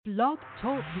Blog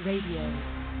Talk Radio.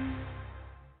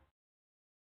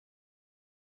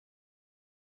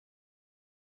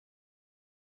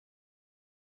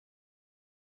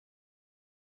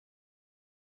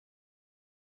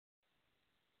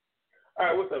 All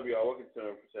right, what's up, y'all? Welcome to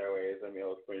Airwaves. I'm your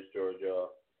host, Prince George, y'all.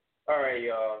 All right,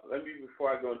 y'all. Before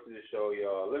I go into the show,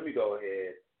 y'all, let me go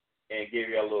ahead and give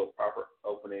y'all a little proper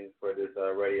opening for this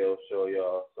radio show,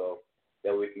 y'all, so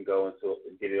that we can go into it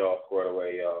and get it all squared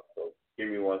away, y'all. So give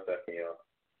me 1 second, y'all.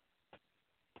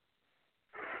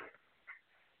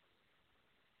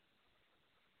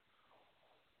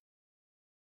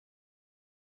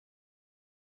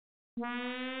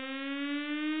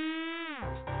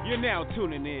 You're now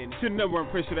tuning in to number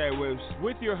one Prince of Airwaves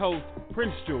with your host,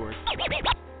 Prince George.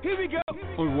 Here we go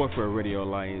on Warfare Radio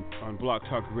Alliance on Blog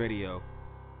Talk Radio.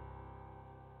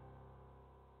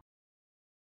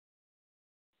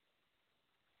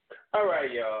 All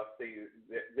right, y'all. See,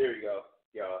 there we go,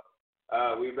 y'all.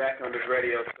 We're back on this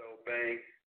radio show thing.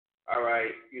 All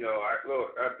right,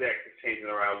 our deck is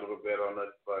changing around a little bit on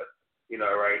us, but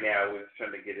right now we're just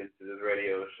trying to get into this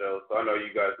radio show. So I know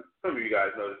some of you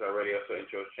guys noticed our radio show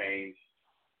intro changed.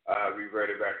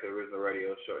 Reverted back to the original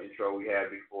radio show intro we had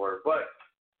before, but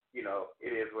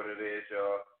it is what it is,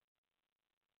 y'all.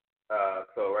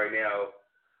 So right now,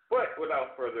 but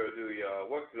without further ado, y'all,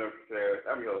 welcome to the Players.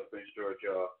 I'm your host, Prince George,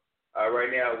 y'all.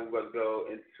 Right now we're going to go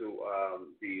into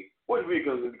what we're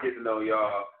going to get to know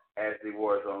y'all as the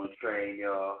Warzone train,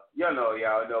 y'all. Y'all know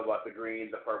about the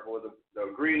green, the purple, the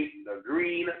green,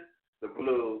 the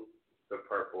blue, the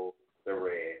purple, the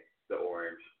red, the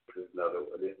orange. This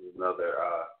is another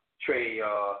train,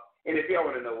 y'all. And if y'all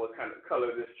want to know what kind of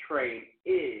color this train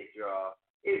is, y'all,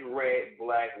 it's red,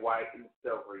 black, white, and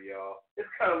silver, y'all. It's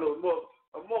kind of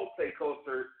a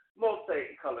multicolored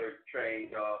train,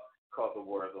 y'all, called the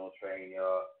Warzone train,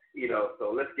 y'all.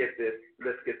 So let's get this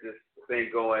thing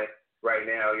going right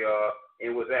now, y'all.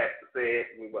 And with that said,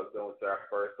 we must go into our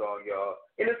first song, y'all.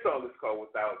 And this song is called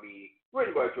Without Me,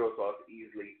 written by Joe Sauce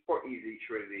Easily for Easy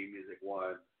Trinity Music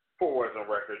 1 for Warzone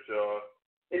Records, y'all.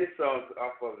 And this song is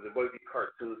off of the Bugsy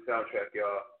cartoon soundtrack,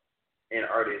 y'all. And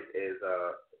artist is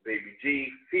Baby G,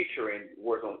 featuring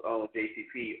Warzone's own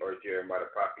JCP or Jeremiah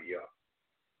the Prophet, y'all.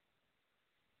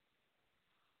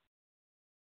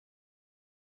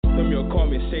 Some y'all call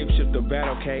me a shapeshifter,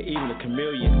 battle cat, even a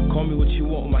chameleon. Call me what you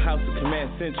want, my house is command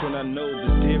central, and I know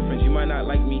the difference. You might not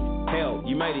like me, hell,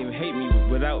 you might even hate me.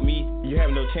 Without me, you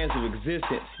have no chance of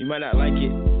existence. You might not like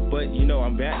it, but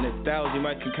I'm batting 1,000. You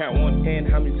might can count one hand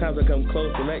how many times I come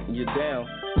close to letting you down.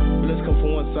 Villains come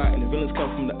from one side and the villains come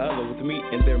from the other. With me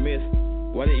in their midst,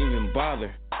 why they even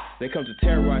bother? They come to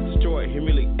terrorize, destroy,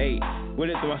 humiliate. Where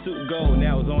did my suit go?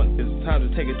 Now it's time to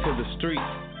take it to the streets.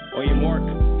 On your mark,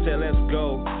 say let's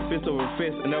go. Fist over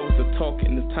fist, and that was the talk,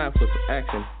 and it's time for some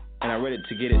action. And I'm ready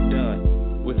to get it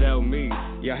done. Without me,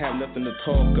 y'all have nothing to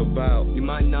talk about. You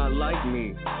might not like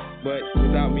me, but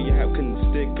without me, y'all couldn't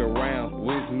stick around.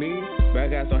 With me,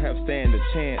 bad guys don't have stand a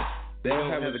chance. They don't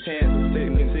have a chance to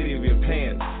sit in the city of your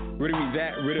pants. Rid of me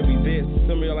that, rid of me this.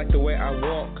 Some of y'all like the way I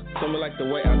walk, some of y'all like the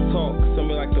way I talk,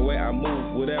 some of y'all like the way I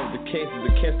move. Whatever the case is,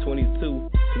 a catch-22,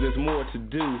 cause there's more to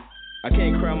do. I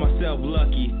can't crown myself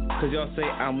lucky, cause y'all say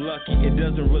I'm lucky. It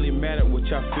doesn't really matter what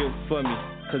y'all feel for me,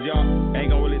 cause y'all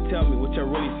ain't gonna really tell me what y'all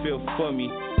really feel for me.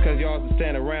 Cause y'all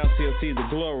stand around till see the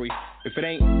glory. If it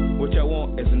ain't what y'all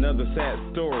want, it's another sad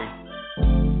story.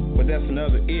 But that's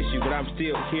another issue, but I'm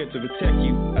still here to protect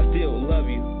you. I still love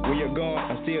you. When you're gone,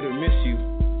 I'm still to miss you.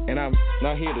 And I'm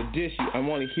not here to dish you, I'm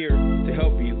only here to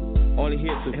help you. Only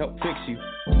here to help fix you.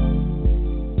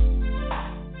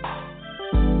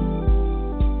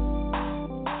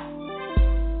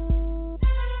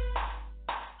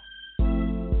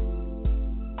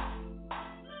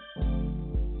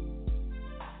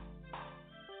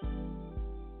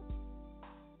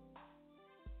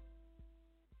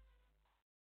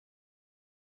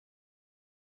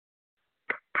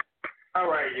 All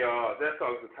right, y'all. That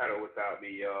song's entitled Without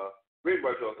Me, y'all. Written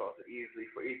by Joe Sauce Easily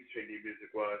for Easy Trinity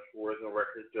Music 1 for Warzone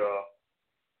Records, y'all.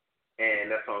 And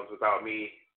that song's Without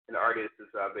Me. And the artist is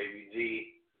Baby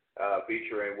G,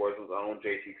 featuring Warzone's own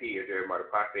JCP or Jeremiah the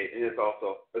Prophet. And it's off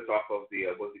of the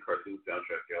Bugsy cartoon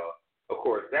soundtrack, y'all. Of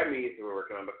course, that means we're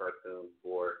working on the cartoon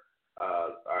for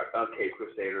our Uncaged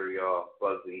Crusader, y'all,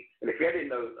 Bugsy. And if y'all didn't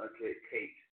know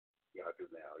Uncaged, y'all do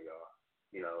now, y'all.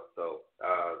 So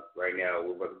right now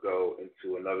we're about to go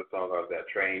into another song of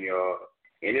that train, y'all.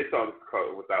 And this song is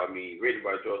called Without Me, written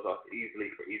by Joe Sauce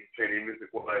Easily for Easy Trinity Music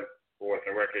 1 for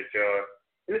Warzone Records, y'all.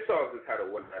 And this song is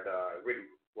entitled When I Die, written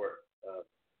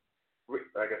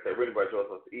by Joe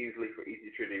Sauce Easily for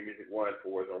Easy Trinity Music 1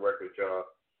 for Warzone Records, y'all.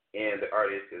 and the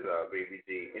artist is Baby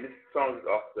G. And this song is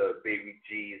off the Baby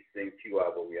G's Sing Q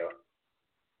album, y'all.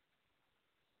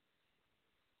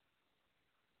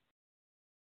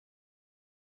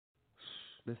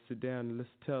 Let's sit down and let's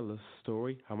tell a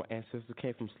story. How my ancestors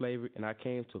came from slavery and I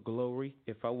came to glory.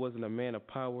 If I wasn't a man of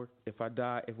power, if I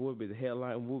died, if it would be the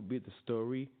headline, what would be the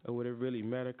story? Or would it really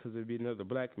matter? Cause it'd be another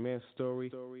black man's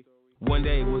story. One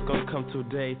day was gonna come to a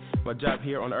day. My job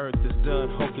here on earth is done.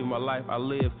 Hopefully my life I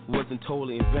live wasn't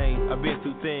totally in vain. I've been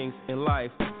through things in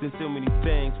life, seen so many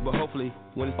things, but hopefully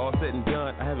when it's all said and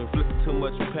done, I haven't inflicted too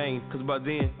much pain. Cause by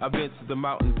then I've been to the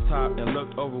mountain top and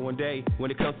looked over one day. When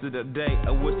it comes to that day,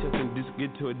 I wish I could just get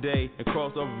to a day and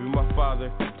cross over with my father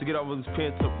to get over this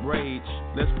pent up rage.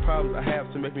 Less problems I have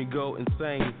to make me go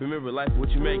insane. Remember, life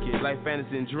what you make it, life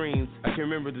fantasy and dreams. I can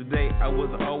remember the day I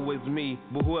wasn't always me,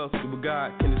 but who else but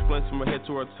God can explain from my head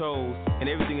to our toes, and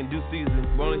everything in due season.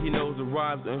 But only He knows the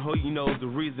rhymes and He knows the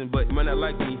reason. But you might not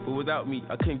like me, but without me,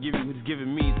 I couldn't give you what He's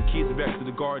giving me. The keys back to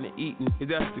the garden of Eden. If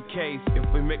that's the case, if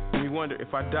it makes me wonder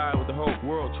if I die, would the whole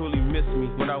world truly miss me?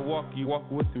 When I walk, you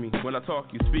walk with me. When I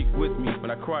talk, you speak with me.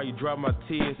 When I cry, you dry my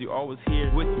tears. You're always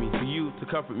here with me. For you to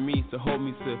comfort me, to hold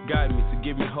me, to guide me, to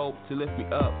give me hope, to lift me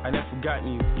up. I never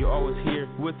forgotten you. You're always here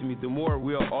with me. The more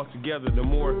we are all together, the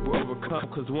more we'll overcome.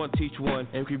 Cause one teach one,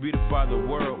 and we can beautify the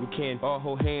world. We can all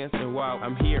hold hands, and while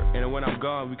I'm here and when I'm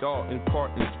gone, we can all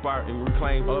impart, inspire, and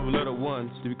reclaim all of the little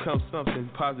ones to become something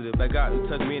positive. Like God who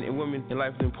touched men and women in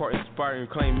life to impart, inspire, and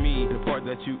claim me, the part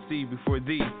that you see before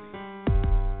thee.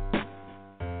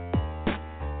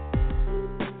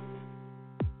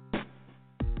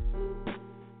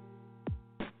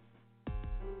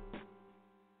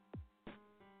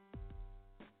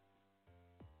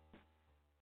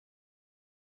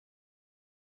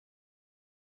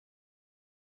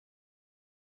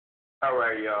 All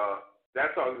right, y'all.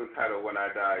 That song is entitled When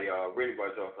I Die, y'all. Written by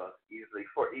Joseph Easily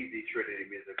for Easy Trinity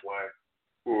Music One,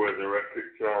 who was a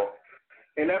record, y'all.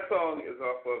 And that song is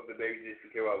off of the Baby G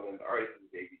CK album. The artist is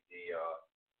Baby G, y'all.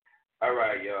 All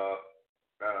right, y'all.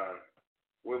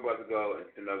 We're about to go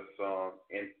into another song.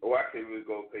 And actually, we'll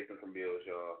go pay some bills,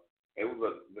 y'all. And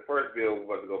the first bill we're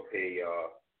about to go pay,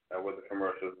 y'all, was a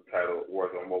commercial entitled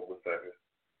Warzone Mobile Service.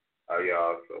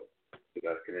 Y'all, so you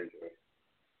guys can enjoy it.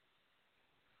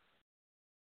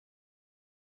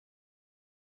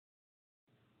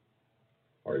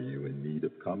 Are you in need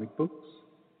of comic books,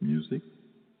 music,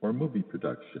 or movie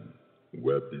production,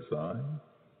 web design,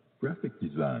 graphic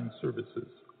design services?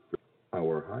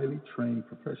 Our highly trained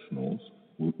professionals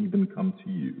will even come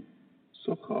to you.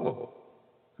 So call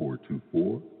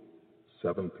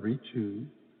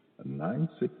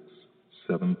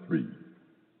 424-732-9673.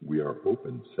 We are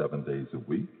open 7 days a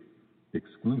week,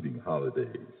 excluding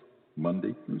holidays,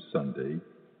 Monday through Sunday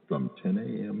from 10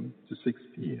 a.m. to 6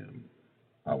 p.m.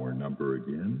 Our number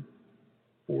again,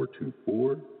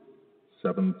 424-732-9673.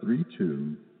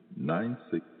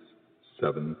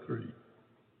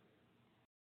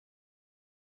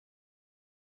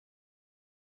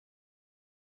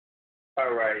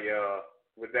 All right, y'all.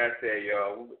 With that said,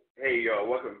 y'all, hey, y'all,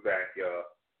 welcome back, y'all.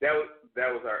 That was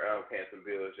our paying some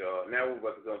bills, y'all. Now we're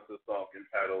about to go into a song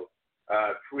entitled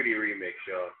Tweety Remix,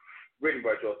 y'all. Written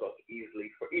by Joseph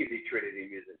Easily for Easy Trinity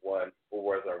Music One for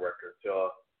Warzone Records,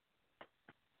 y'all.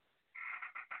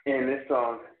 And this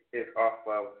song is off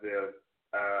of the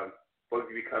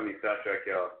Bugsy Becoming soundtrack,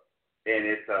 y'all. And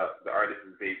it's the artist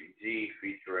is Baby G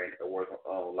featuring a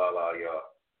Warzone La La, y'all.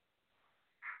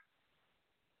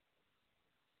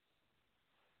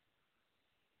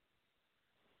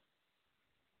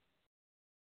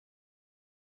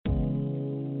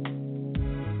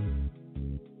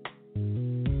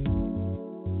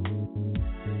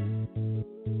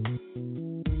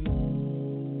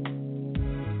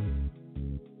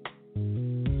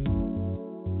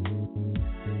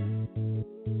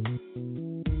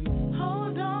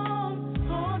 Hold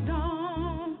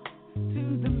on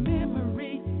to the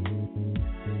memory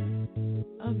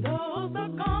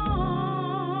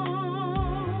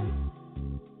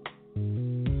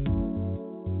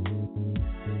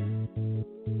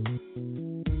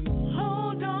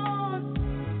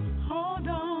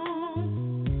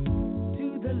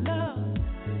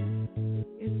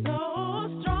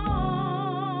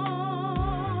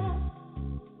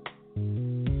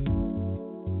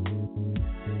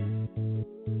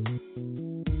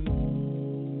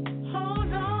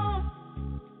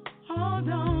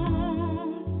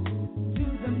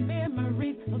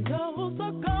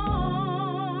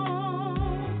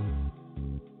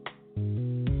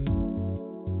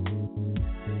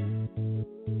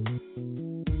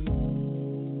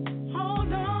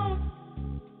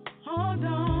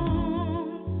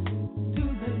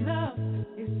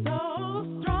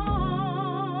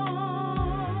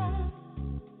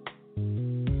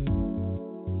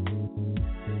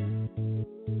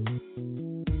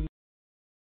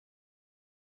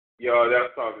Y'all, that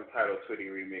song is entitled Twitty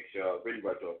Remix, y'all. Written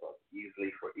by Joe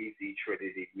Easily for Easy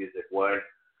Trinity Music 1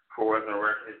 for Warzone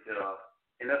Records, y'all.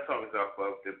 And that song is off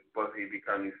of the Bugsy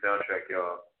Becoming soundtrack,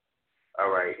 y'all.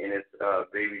 All right, and it's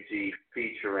Baby G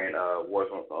featuring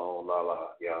Warzone's own La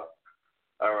La, y'all.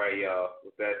 All right, y'all.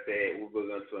 With that said, we'll go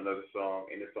on to another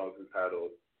song, and this song is entitled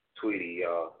Tweety,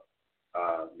 y'all.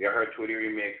 Y'all heard Tweety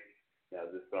Remix. Now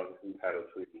this song is entitled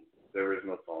Tweety. The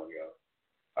original song,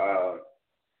 y'all.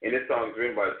 And this song is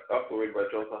also written by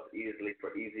Joseph Easily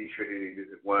for Easy Trinity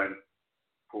Music 1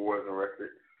 for Warzone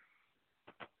Records.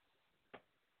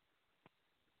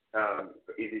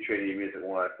 For Easy Trinity Music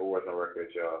 1 for Warzone Records,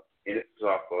 y'all. And this is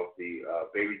off of the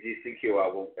Baby G CQ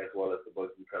album as well as the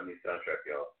Bugsy Company soundtrack,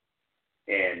 y'all.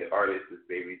 And the artist is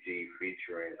Baby G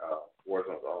featuring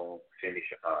Warzone's own Cindy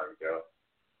Shahan, y'all.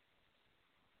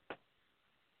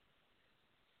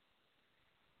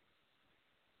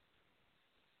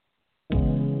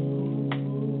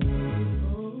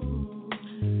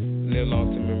 Live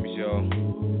long to memories, y'all.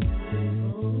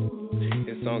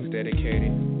 This song's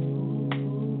dedicated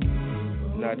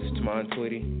not just to my Aunt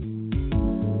Tweety.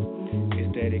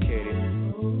 It's dedicated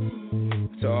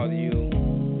to all of you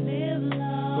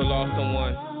who lost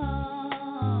someone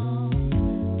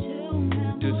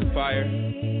due to fire.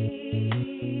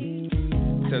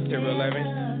 September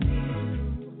 11th,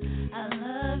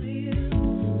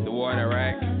 the war in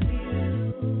Iraq,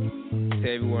 to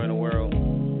everywhere in the world.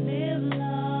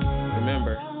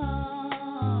 Remember,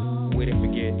 we didn't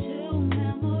forget.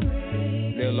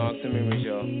 Live long to memories,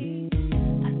 y'all.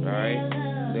 Alright?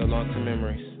 Live long to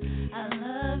memories.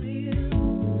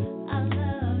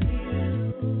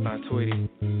 Aunt Tweety,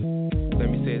 let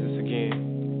me say this again.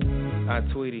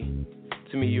 Aunt Tweety,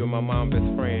 to me you're my mom's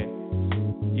best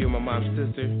friend. You're my mom's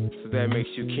sister, so that makes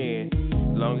you kin.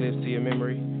 Long live to your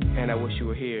memory, and I wish you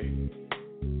were here.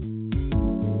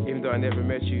 Even though I never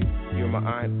met you, you're my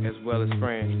aunt as well as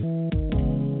friend.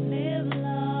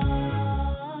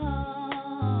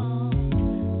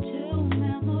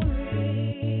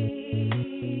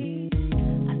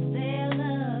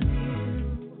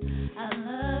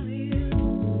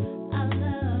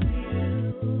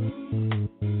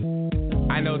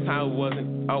 Time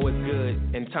wasn't always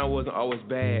good and time wasn't always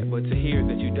bad, but to hear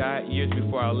that you died years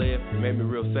before I lived made me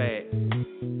real sad.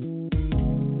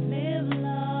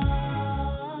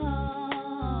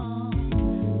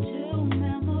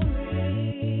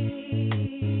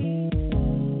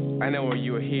 I know when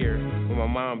you were here, when my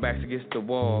mom back's against the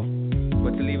wall,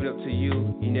 but to leave it up to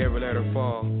you, you never let her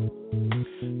fall.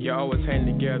 You're always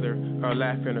hanging together, or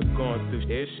laughing or going through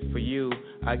ish. For you,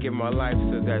 I give my life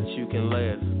so that you can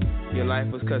live. Your life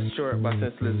was cut short by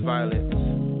senseless violence.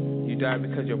 You died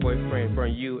because your boyfriend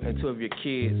burned you and two of your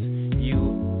kids.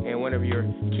 You and one of your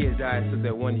kids died so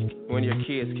that one of your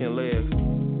kids can live.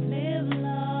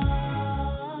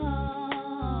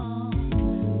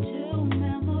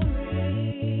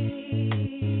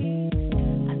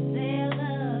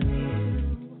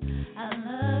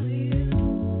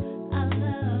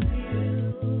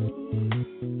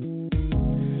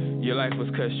 Your life was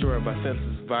cut short by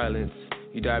senseless violence.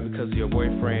 You died because your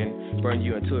boyfriend burned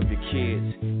you and two of your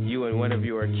kids. You and one of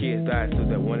your kids died so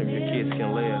that one of your kids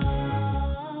can live.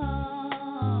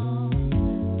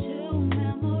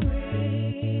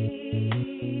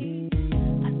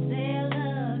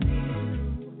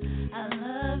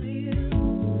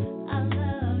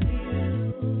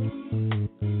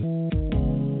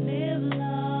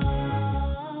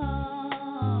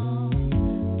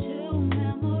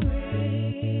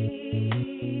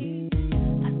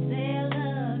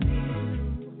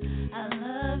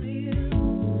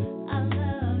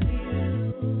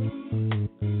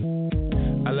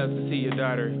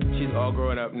 She's all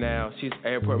grown up now. She's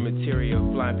airport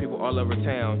material, flying people all over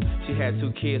town. She had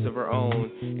two kids of her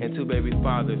own and two baby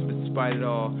fathers. But despite it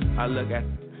all, I look at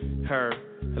her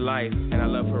life and I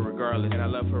love her regardless. And I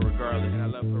love her regardless. And I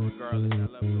love her regardless. And I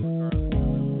love her regardless.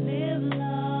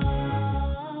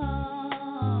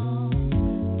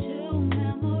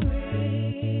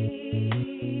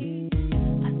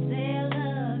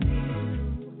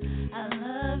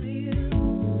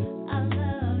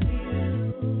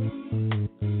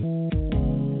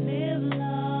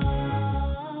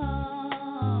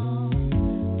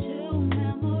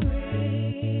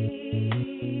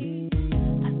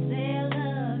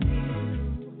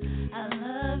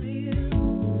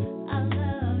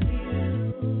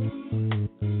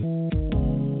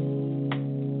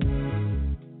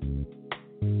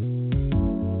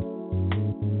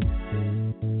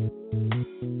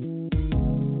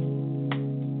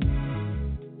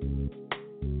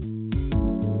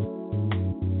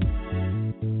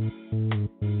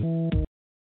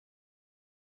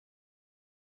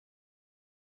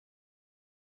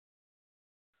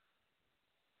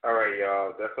 right,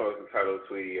 y'all. That song is entitled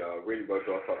Tweety. Written by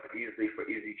Joe Talk Easily for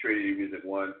Easy Trinity Music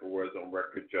 1 for Warzone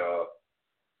Records, y'all.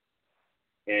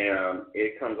 And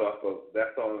it comes off of,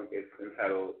 that song is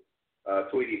entitled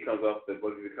Tweety. It comes off the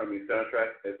Bugsy the Comedy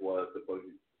soundtrack as well as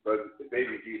the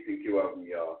Baby G CQ album,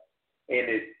 y'all. And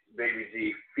it's Baby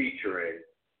G featuring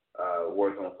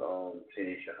Warzone's own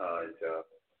Tanisha Hines, y'all.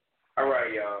 All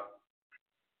right, y'all.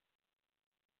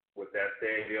 With that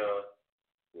said, y'all,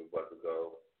 we're about to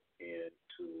go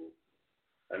into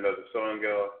another song,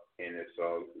 y'all. And this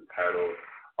song is entitled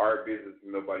Our Business is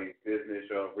Nobody's Business,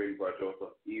 y'all. Written by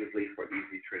Joseph Easley for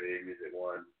Easy Trinity Music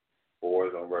 1 for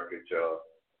Warzone Records, y'all.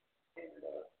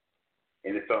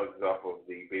 And this song is off of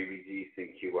the Baby G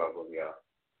CQ album, y'all.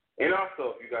 And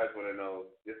also, if you guys want to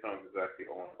know, this song is actually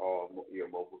on all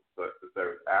your mobile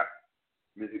service apps,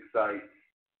 music sites,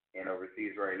 and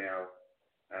overseas right now.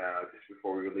 Just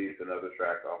before we release another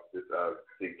track off this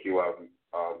CQ album,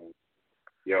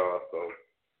 y'all. So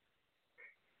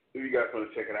if you guys want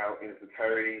to check it out in its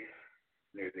entirety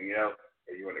and everything else,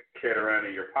 and you want to carry it around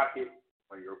in your pocket,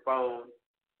 on your phone,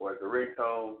 or as a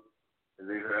ringtone, and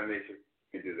things of that nature,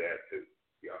 you can do that too,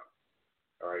 y'all.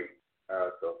 All right.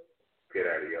 So get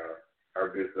out of y'all. Our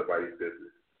business, nobody's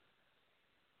business.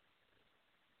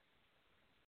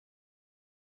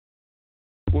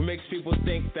 What makes people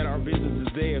think that our business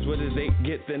is theirs? Where did they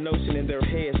get the notion in their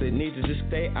heads? They need to just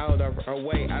stay out of our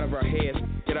way, out of our heads,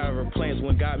 get out of our plans.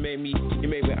 When God made me, He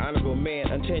made me an honorable man,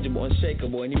 unchangeable,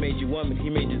 unshakable. And He made you woman, He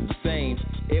made you the same.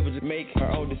 Able to make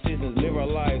our own decisions, live our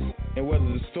lives, and weather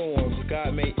the storms.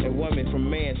 God made a woman from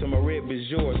man, so my rib is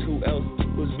yours. Who else,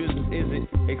 whose business is it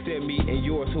except me and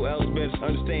yours? Who else better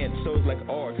understand souls like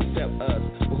ours except us?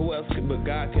 But who else but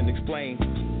God can explain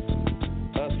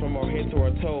us from our head to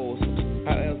our toes?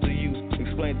 How else do you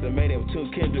explain the mating of two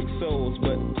kindred souls?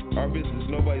 But our business is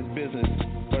nobody's business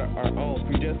but our own,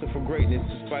 predestined for greatness.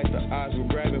 Despite the odds, we're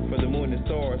grabbing for the moon and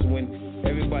stars. When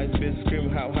everybody's business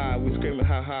screaming how high, we're screaming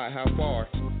how high, how far.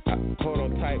 Hold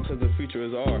on tight, cause the future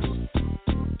is ours.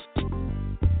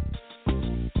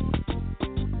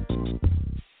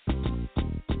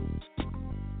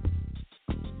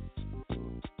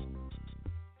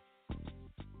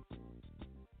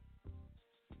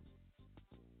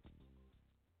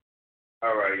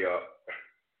 All right, y'all.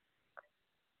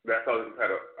 That's all it's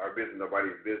entitled Our Business,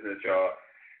 Nobody's Business, y'all.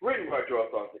 Written by Joe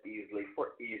Songs Easily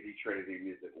for Easy Trinity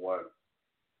Music 1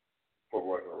 for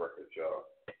Warzone Records, y'all.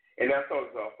 And that song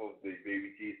is off of the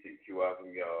Baby G CQ album,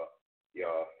 y'all.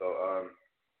 So,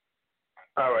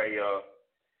 all right, y'all.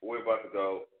 We're about to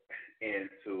go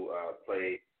into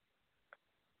play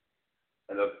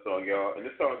another song, y'all. And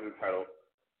this song is entitled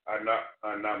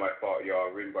Not My Fault,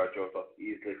 y'all. Written by Joe Songs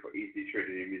Easily for Easy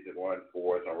Trinity Music 1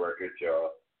 for Warzone Records,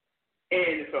 y'all.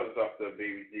 And this song is off the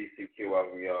Baby G CQ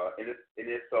album, y'all. And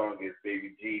this song is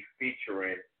Baby G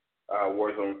featuring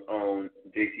Warzone's own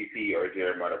JCP or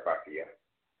Jeremiah Pakia.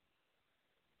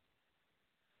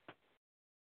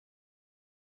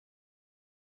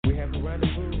 We have a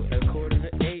rendezvous at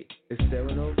 7:45. It's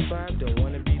 7:05. Don't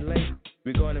want to be late.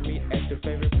 We're going to meet at your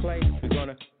favorite place. We're going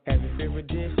to have your favorite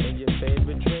dish and your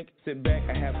favorite drink. Sit back,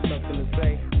 I have something to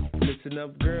say. Listen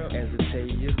up, girl, as I tell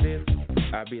you this.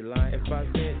 I'd be lying if I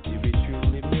said you'd be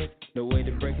truly missed. No way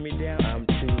to break me down, I'm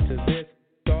true to this.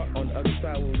 Thought on the other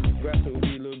side the grass would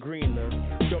be a little greener.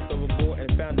 Jumped overboard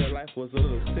and found that life was a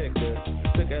little sicker.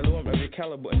 Took a woman of your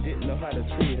caliber and didn't know how to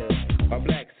treat her. A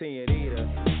black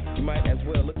senorita. You might as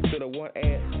well look to the one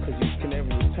ad, cause you can never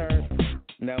return.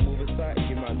 Now move aside and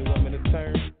give my new woman a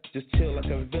turn. Just chill like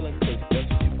a villain, cause that's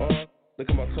what you are. Look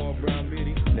at my tall brown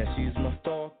beauty, now she's my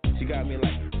star. She got me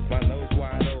like my nose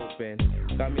wide open.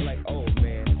 Got me like, oh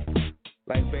man.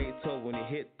 Like Beethoven when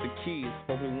he hit the keys.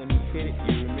 Hopefully when he hit it,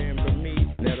 you remember me.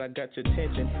 Now that I got your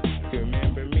attention, you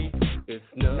remember me. It's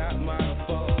not my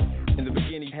fault. In the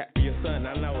beginning, you had your son,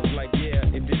 and I was like, yeah,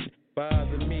 it didn't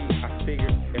bother me. I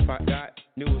figured if I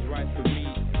knew it was right for me,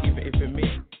 even if it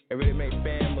meant everybody made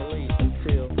family.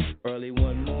 Until early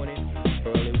one morning,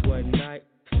 early one night,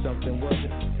 something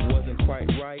wasn't quite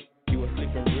right. You were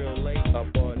sleeping real late, up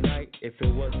all night. If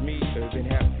it was me, it would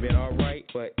have been alright.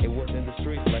 But it wasn't in the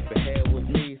streets like the hell with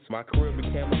me. So my career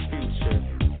became my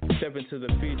future. Step into the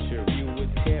future, you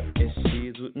with Temp and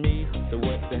she's with me. So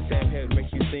what that same head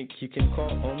make you think you can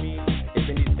call on me? If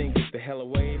anything, get the hell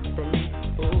away from me.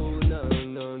 Oh no,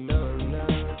 no, no, no,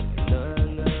 no,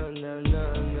 no, no, no,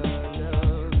 no,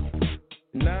 no.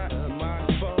 Not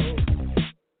my fault.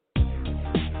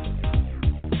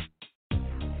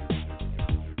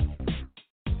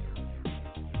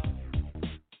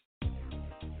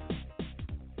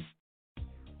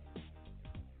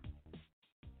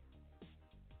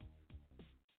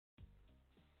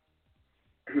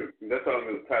 That song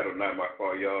is titled Not My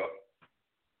Fault, y'all.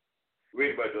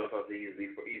 Written by Joe Sauce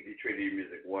Easy for Easy Trinity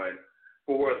Music 1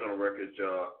 for Warzone Records,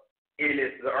 y'all. And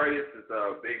the artist is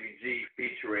Baby G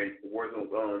featuring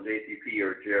Warzone's own JTP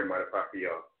or Jeremiah Papa,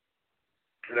 y'all.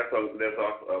 And that's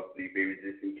off of the Baby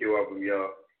G CQ album,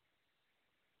 y'all.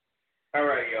 All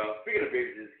right, y'all. Speaking of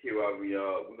Baby G CQ album,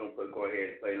 y'all, we're going to go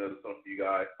ahead and play another song for you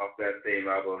guys off that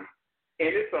same album.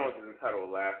 And this song is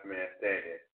entitled Last Man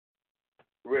Standing.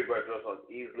 Written by Joe Sauce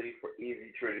Easily for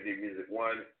Easy Trinity Music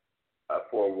 1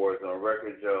 for Warzone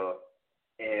Records, y'all.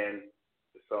 And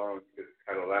the song is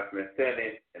titled Last Man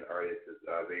Standing, and the artist is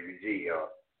Baby G, y'all.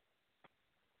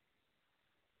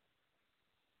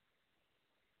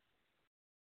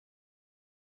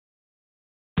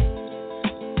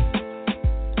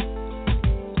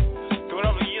 Through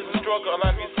all the years of struggle, a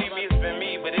lot of you see me, it's been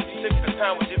me. But if you took the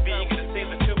time, would you be eager to see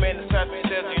the two men inside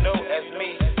themselves, you know, as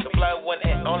me? The blind one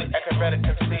and only acrobatic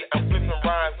can see. I'm flipping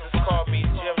rhymes, just call me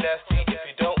gymnasty. If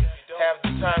you don't have the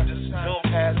time, just zoom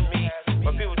past me. My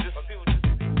people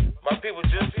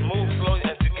just move slowly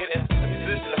and to get in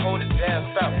position to hold it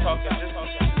down. Stop talking, just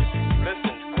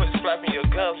listen. Quit flapping your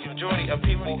gums. Majority of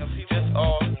people just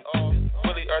all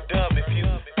really are dumb. If you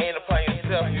ain't applying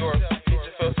yourself, your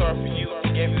teacher feels sorry for you.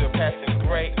 Gave you a passing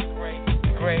grade.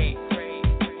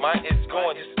 Mine is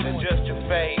going, just adjust your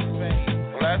fade.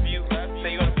 A lot of you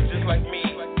say you wanna be just like me.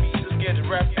 Just scared to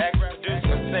rap, act, produce,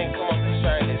 or sing. Come up and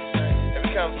shine it and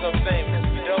become something. Cause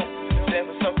if you don't stand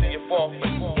for something, you fall for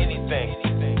anything.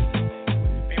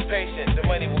 Patient, the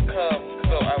money will come,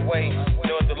 so I wait.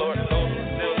 Knowing the Lord knows,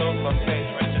 still knows my face.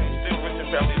 Still rich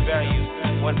in family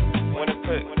values. When I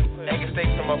put anger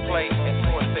steaks on my plate, and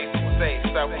someone safe to say,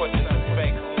 stop questioning the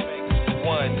fake.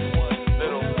 One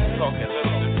little talking,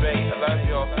 little debate. A lot of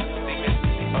y'all see me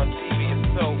on TV, and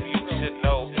so you should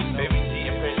know. Baby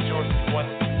G and Prince George is one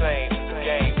and the same. The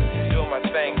game, doing my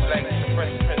thing, like the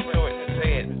Prince George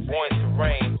said, born to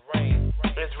reign.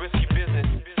 It's risky business,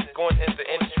 going into the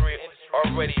industry.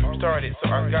 Already started,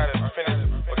 so I gotta finish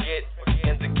or get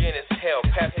in the Guinness. Hell,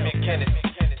 pass me a Guinness.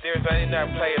 There's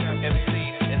 99 players with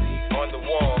MCs on the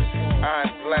wall.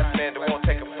 I'm the last man that won't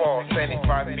take a fall. Standing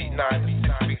 5 feet 9,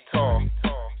 6 feet tall.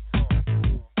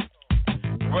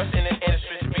 Rush in the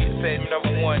industry to be said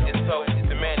number one is so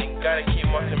demanding. Gotta keep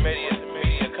multimedia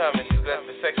coming, so that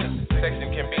the section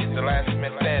can be the last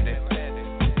man standing.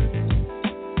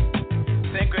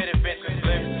 Same great adventures,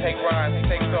 live, take rides,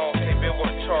 take songs, take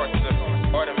billboard charts.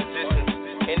 Art of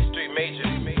musicians, industry majors.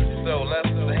 So love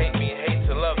to hate me and hate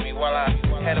to love me. While I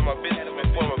handle my business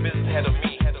before my business handle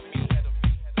me.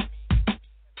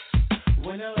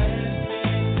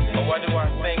 Or why do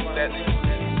I think that?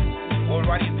 Or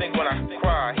why do you think when I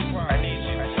cry I need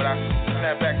you? When I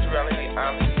snap back to reality,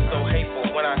 I'm so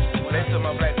hateful. When I lace up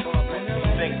my black boots, you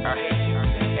think I hate you.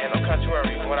 And on the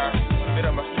contrary, when I bit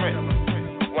up my strength.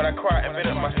 When I cry and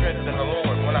bit up my strength in the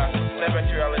Lord. When I snap back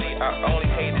to reality, I only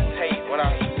hate. When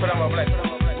I put on my black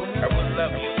boots, I would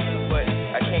love you, but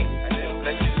I can't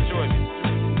let you destroy me.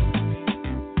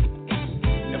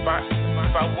 If I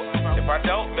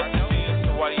don't listen to you,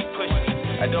 so why do you push me?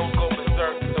 I don't go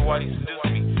berserk, so why do you seduce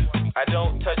me? I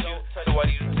don't touch you, so why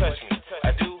do you touch me?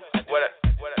 I do what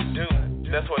I do,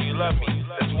 that's why you love me.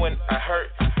 That's when I hurt,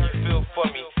 you feel for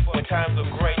me. When times are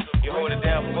great, you hold it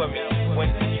down for me. When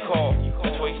you call,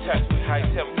 that's why you touch me, how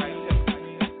you tell me.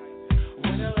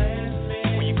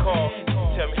 When you call,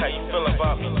 tell me how you feel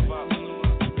about me.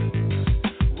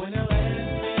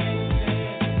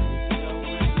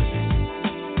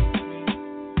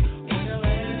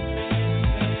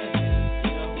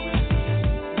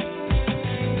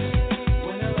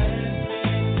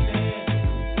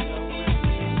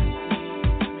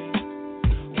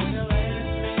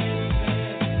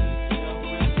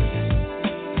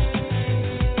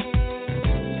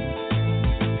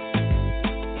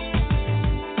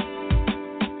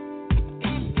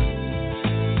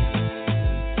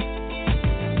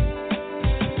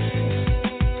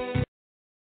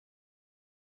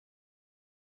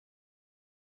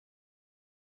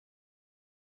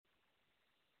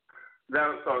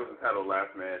 That song is entitled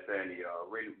Last Man Standing,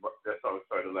 that song is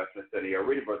titled Last Man Standing,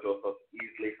 Rated by Joe Sauce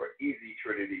Easily for Easy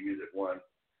Trinity Music 1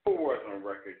 for Warzone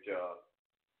Records, y'all.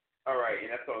 Alright,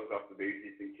 and that song is off the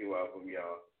Baby G CQ album,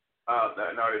 y'all.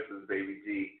 The artist is Baby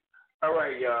G.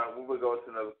 Alright, y'all, we will go to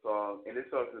another song, and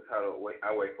this song is entitled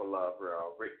I Wait for Love,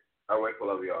 y'all. I Wait for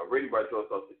Love, y'all. Written by Joe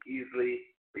Sauce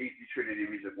Easily for Easy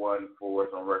Trinity Music 1 for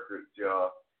Warzone Records,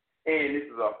 y'all. And this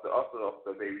is also off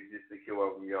the Baby G CQ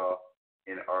album, y'all.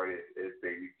 And the artist is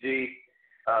Baby G,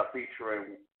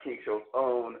 featuring King Show's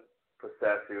own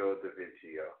sacio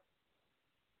DaVinci.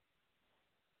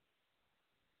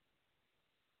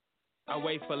 I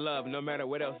wait for love no matter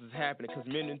what else is happening, cause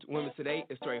men and women today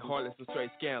is straight heartless and straight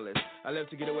scandalous. I live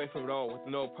to get away from it all with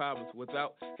no problems.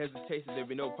 Without hesitation, there'll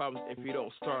be no problems if you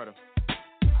don't start them.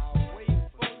 I wait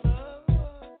for love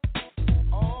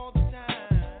all the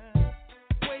time.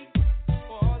 Wait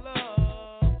for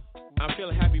love. I'm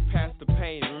feeling happy past the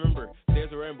pain. Remember,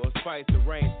 there's a rainbow, spice the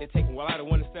rain. It takes a while to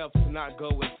oneself to not go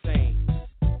insane.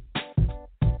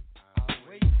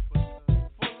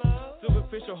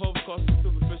 Superficial hopes cause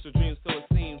superficial dreams, so it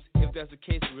seems. If that's the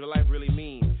case, what life really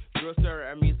means. Real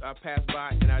ceremonies I pass by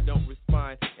and I don't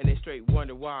respond, and they straight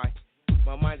wonder why.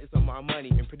 My mind is on my money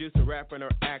and producing, rapping, or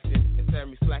acting. Instead of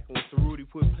me slacking with the Rudy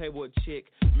Put Playboy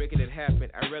chick, making it happen.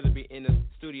 I'd rather be in the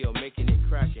studio making it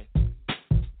cracking.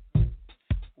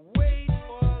 Wait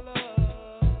for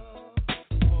love,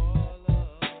 for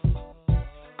love.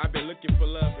 I've been looking for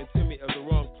love in too many of the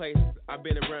wrong places. I've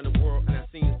been around the world and I've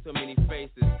seen so many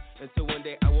faces. Until one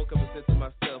day I woke up and said to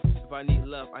myself, if I need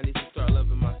love, I need to start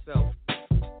loving myself.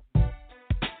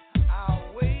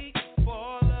 I'll wait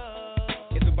for love.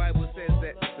 If the Bible says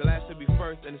that the last should be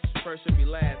first and the first should be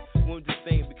last, when this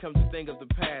thing becomes a thing of the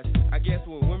past. I guess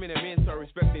when women and men start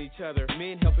respecting each other,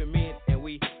 men helping men, and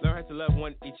we learn how to love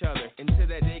each other. Until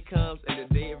that day comes and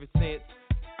the day ever since,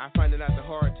 I find it not too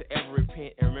hard to ever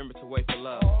repent and remember to wait for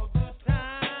love. All the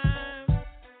time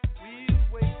we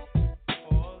wait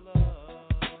for love.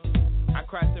 I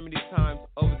cried so many times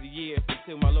over the years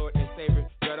until my Lord and Savior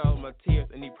dried all my tears,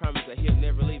 and He promised that He'll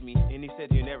never leave me, and He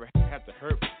said you'll never have to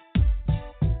hurt me.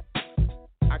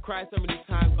 I cried so many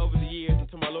times over the years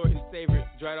until my Lord and Savior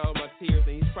dried all my tears,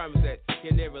 and He's promised that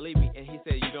He'll never leave me, and He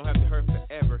said you don't have to hurt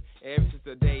forever. And ever since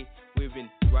the day we've been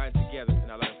riding together,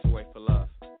 and I learned to wait for love.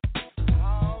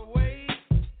 I'll wait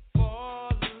for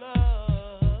love.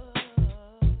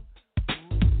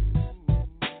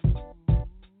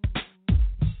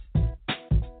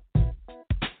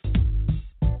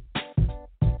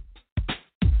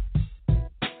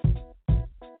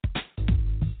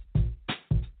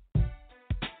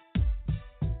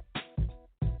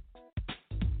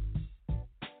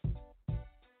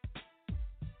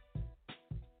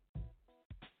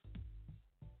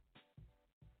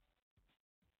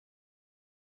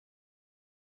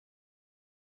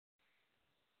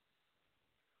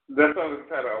 That song is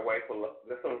entitled "I Wait for Love."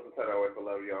 That song is entitled "I Wait for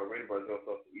Love," y'all. Rainbow is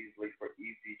also easily for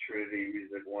Easy Trinity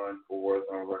Music One for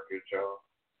Warzone Records, y'all.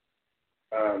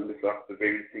 This is off the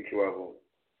Baby CQ album.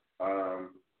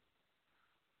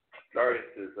 The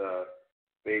artist is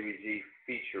Baby G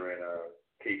featuring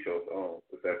K-Show's own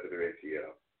with after the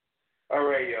ratio. All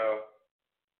right, y'all.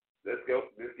 Let's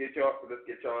go. Let's get y'all.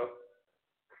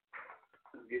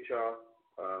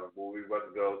 What we about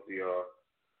to go to, y'all.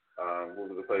 We're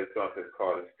going to play a song that's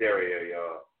called Stereo,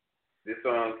 y'all. This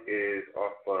song is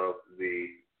off of the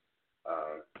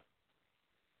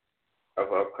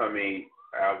upcoming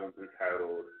album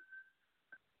entitled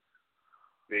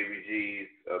Baby G's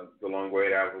The Long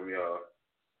Wait album, y'all.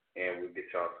 And we'll get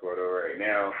y'all squared over right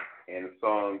now. And the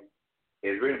song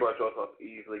is written by y'all for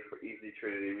Easy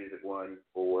Trinity Music One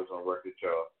for Warzone Records,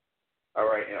 y'all. All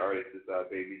right, and artist is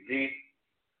Baby G.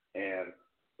 And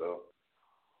so,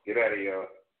 get out of here.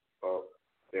 Oh,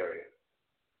 there it is.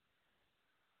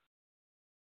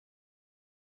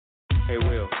 Hey,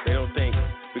 Will, they don't think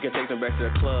we can take them back to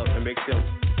the club and make them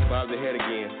bob their head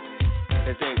again.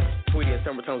 They think Tweety and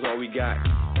Summertime's all we got.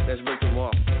 Let's break them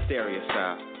off, stereo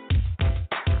style.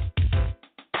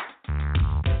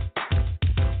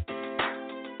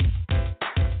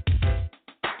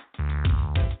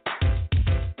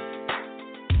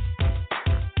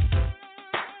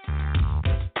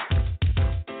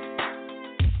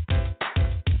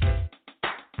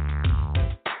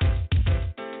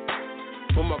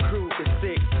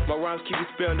 Keep you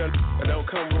spelled out, I don't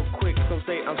come real quick. Some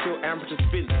say I'm still amateur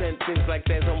spitting sentences like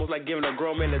that. It's almost like giving a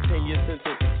grown man a 10-year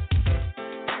sentence.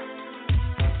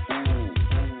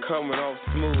 Ooh, coming off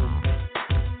smooth,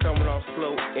 coming off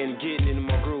slow, and getting into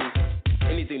my groove.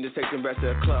 Anything to take them back to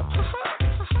the club.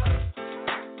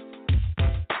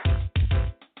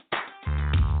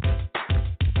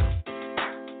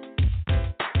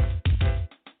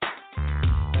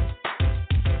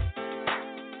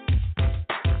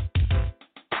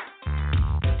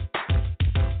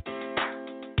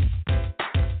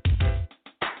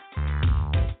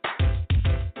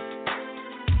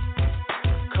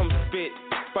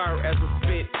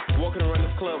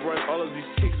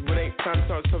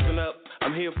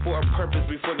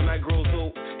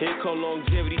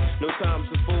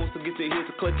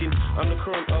 I'm the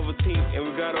current of a team, and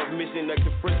we got off mission like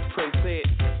the Fresh Prince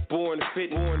said. Born to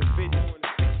fit, born to fit.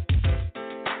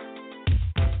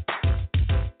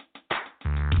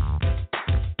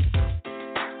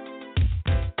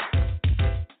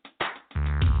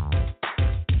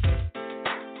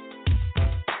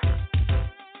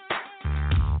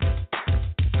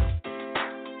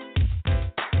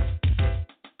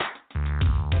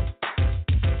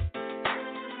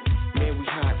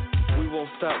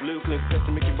 stop, lyrically infested,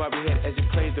 make your bob your head as you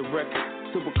play the record.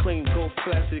 Super clean, go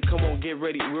flashy, come on, get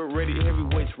ready, we're ready,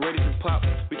 heavyweights, ready to pop.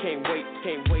 We can't wait,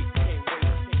 can't wait, can't wait.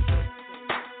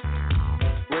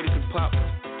 Ready to pop,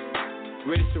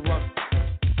 ready to rock.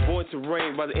 Born to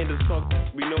reign, by the end of the song,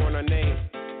 we know our name.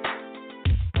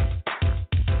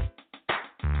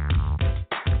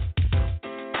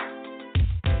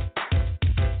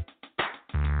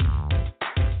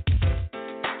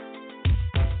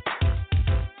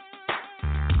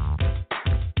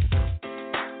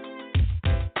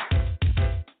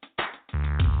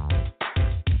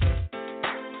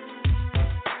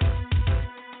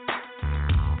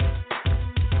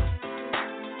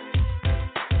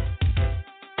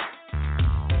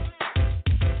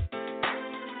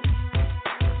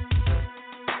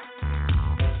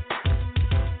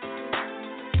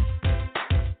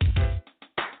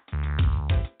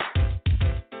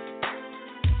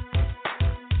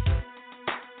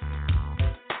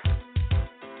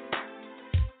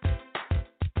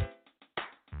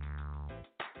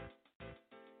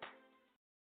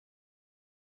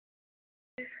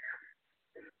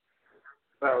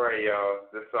 All right, y'all.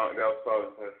 This song that was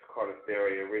called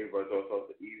Hysteria, written by also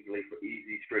easily for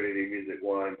Easy Trinity Music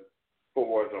 1 for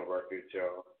Warzone Records,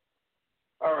 y'all.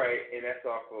 All right, and that's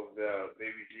off of the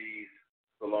Baby G's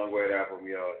The Long Way album,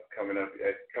 y'all. Coming at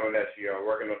you, y'all.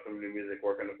 Working on some new music,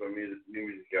 new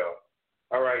music, y'all.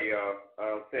 All right, y'all.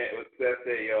 With that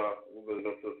said, y'all, we're going to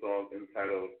go to a song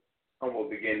entitled Humble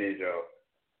Beginnings, y'all.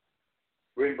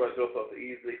 Written by Joseph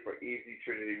Easily for Easy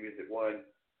Trinity Music 1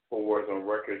 for Warzone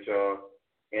Records, y'all.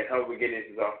 And Humble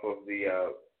Beginnings is off of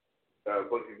the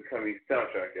Bugsy Becoming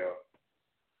soundtrack, y'all.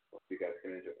 Hope you guys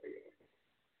can enjoy it.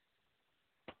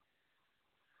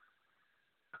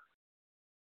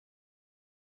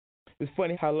 It's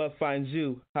funny how love finds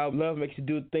you, how love makes you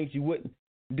do things you wouldn't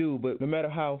do, but no matter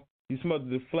how you smother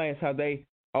the flames, how they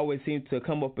always seem to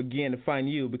come up again to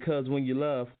find you, because when you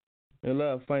love, and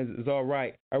love finds it's all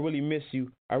right. I really miss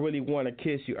you. I really want to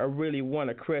kiss you. I really want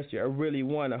to caress you. I really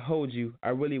want to hold you. I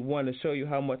really want to show you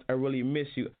how much I really miss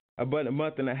you. About a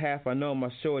month and a half, I know my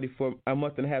shorty. For a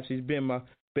month and a half, she's been my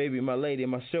baby, my lady,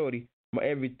 my shorty, my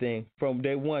everything. From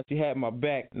day one, she had my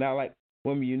back. Not like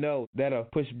women you know that'll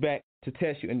push back to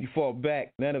test you and you fall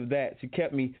back. None of that. She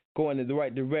kept me going in the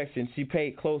right direction. She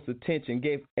paid close attention,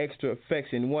 gave extra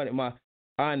affection, wanted my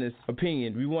honest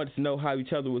opinion. We wanted to know how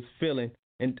each other was feeling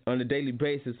and on a daily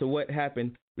basis. So what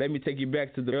happened? Let me take you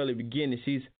back to the early beginning.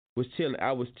 She was chilling.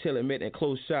 I was chilling. Met in a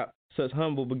closed shop. Such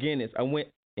humble beginnings. I went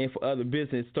in for other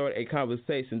business. Started a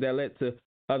conversation that led to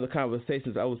other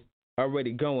conversations. I was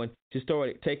already going. She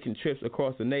started taking trips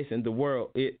across the nation, the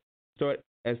world. It started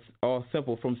as all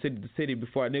simple from city to city.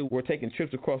 Before I knew, we were taking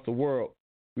trips across the world.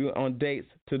 We were on dates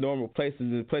to normal places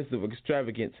and places of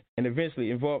extravagance, and eventually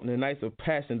involved in the nights of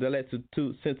passion that led to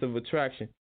two sense of attraction.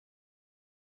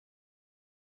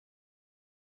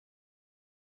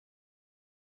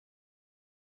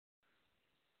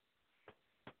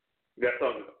 That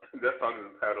song is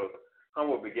entitled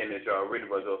Humble Beginnings, y'all. Written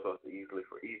by Joseph Easily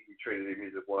for Easy Trinity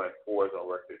Music 1 for Warzone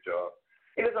Records, y'all.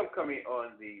 It is upcoming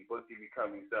on the Bugsy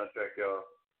Becoming soundtrack, y'all.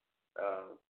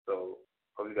 So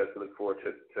hope you guys can look forward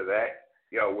to that,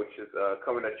 y'all, which is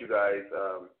coming at you guys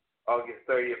August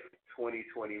 30th,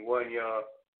 2021, y'all.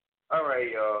 All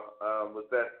right, y'all. With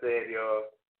that said, y'all,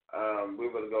 we're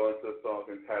going to go into a song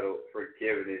entitled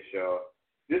Forgiveness, y'all.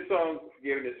 This song,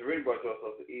 Forgiveness, is written by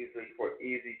Joseph Easily for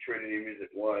Easy Trinity Music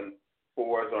 1 for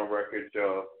Warzone Records,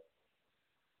 y'all.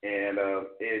 And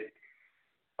it's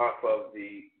off of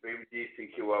the Baby G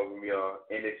CQ album, y'all.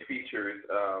 And it features,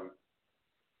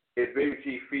 it's Baby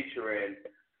G featuring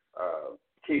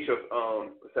Keisha's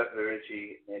own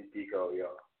DaVinci and Deco,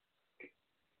 y'all.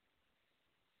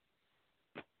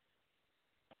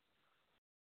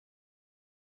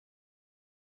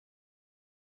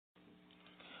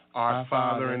 Our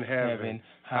Father in heaven,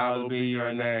 hallowed be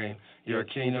your name. Your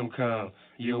kingdom come,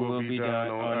 your will be done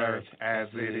on earth as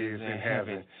it is in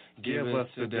heaven. Give us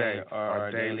today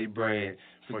our daily bread.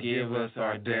 Forgive us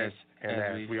our debts, and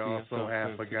as we also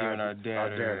have forgiven our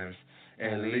debtors.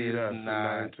 And lead us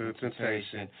not into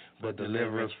temptation, but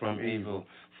deliver us from evil.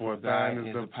 For thine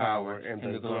is the power and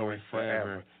the glory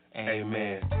forever.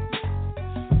 Amen.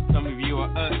 Some of you are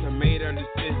us and made our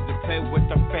decision to play with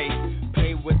our faith,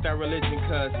 play with our religion,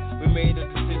 cause we made a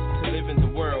decision to live in the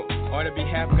world. On our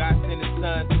behalf, God sent His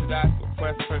Son to die for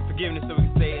us for forgiveness so we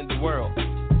can stay in the world.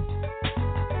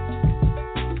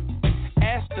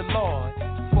 Ask the Lord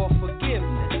for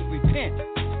forgiveness. Repent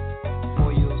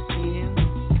for your sins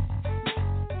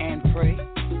and pray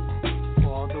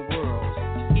for the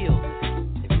world's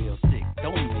illness. If you're sick,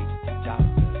 don't make the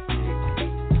doctor sick.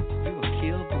 You will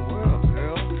kill the world,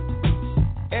 girl.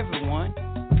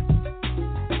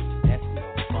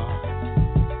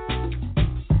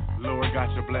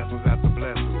 blessings after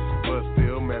blessings, but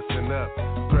still messing up,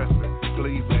 stressing.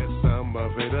 Please let some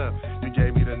of it up. You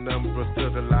gave me the numbers to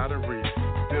the lottery,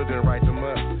 still didn't write them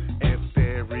up.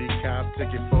 Instead, recap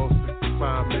ticket for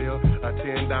 65 mil, a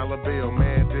 $10 bill.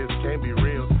 Man, this can't be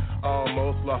real.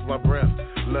 Almost lost my breath,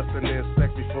 lusting in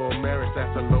sex before marriage.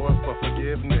 Ask the Lord for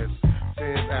forgiveness.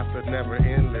 Sins after never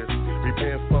endless.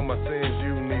 Repent for my sins.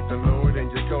 You need the Lord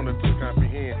and your corner to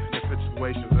comprehend the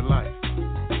situations of life.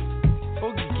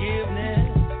 Forgiveness.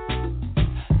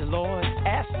 The Lord,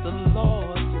 ask the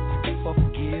Lord for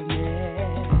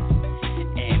forgiveness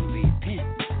and repent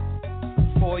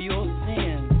for your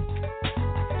sins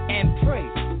and pray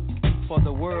for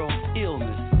the world's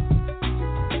illness.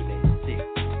 They sick.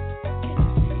 Can you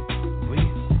see?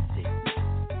 Real sick.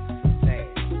 Sad.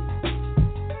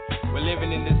 We're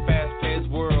living in this fast-paced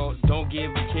world. Don't give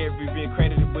a care if you've been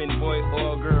credited with a boy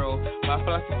or a girl. My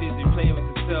philosophy is you play with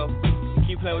yourself.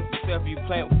 Keep playing with yourself, you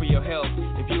plant for your health.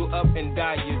 If you up and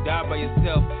die, you die by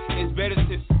yourself. It's better to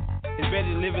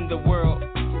live in the world,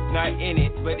 not in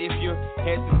it. But if your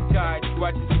head to the sky,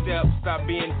 watch your step, stop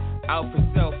being out for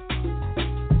self.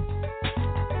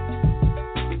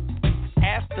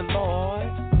 Ask the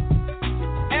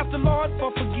Lord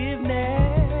for forgiveness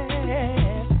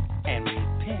and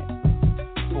repent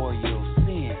for your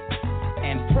sin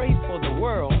and pray for the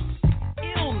world's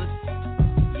illness.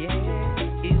 Yeah,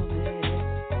 illness.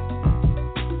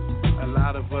 A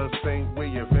lot of us think we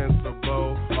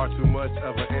invincible, are too much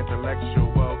of an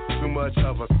intellectual, too much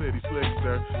of a city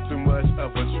slickster, too much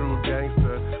of a true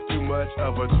gangster, too much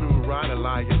of a true rider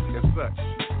liar and such.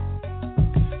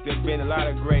 There's been a lot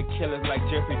of great killers like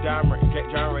Jeffrey Dahmer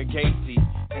and John Ray Gacy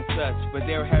and such, but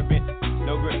there have been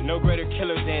no greater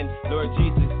killer than Lord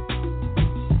Jesus.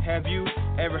 Have you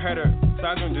ever heard of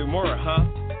Sodom and Gomorrah, huh?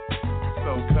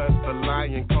 So cut the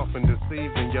lion coughing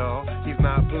deceiving y'all. He's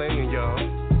not playing y'all.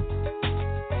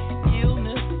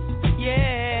 Illness,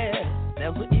 yeah,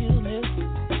 there's an illness.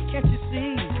 Can't you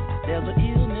see? There's an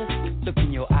illness. Look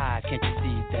in your eye, can't you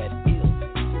see that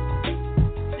illness?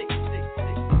 Sick.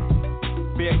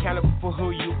 Be accountable for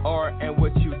who you are and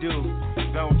what you do.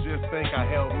 Don't just think I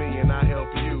help me and I help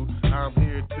you. I'm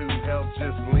here to help,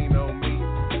 just lean on me.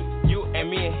 You and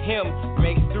me and him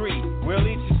makes three. We'll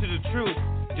lead you to the truth.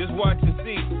 Just watch and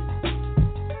see.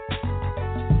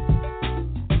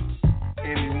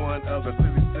 Any one of the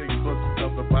 66 books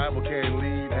of the Bible can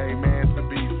lead a man to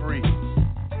be free.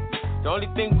 The only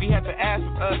thing we have to ask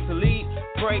of us to lead,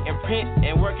 pray and repent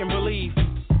and work and believe.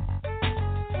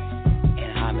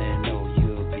 And how many know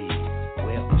you'll be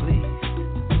well pleased?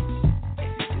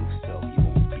 If you do so, you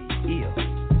won't be ill.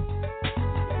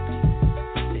 You won't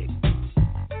be sick.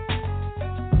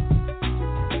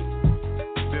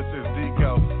 This is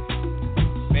Deco,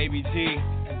 Baby G.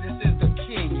 And this is the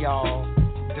king, y'all,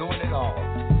 doing it all.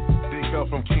 Deco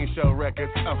from King Show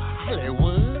Records of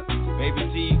Hollywood. Baby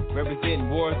G representing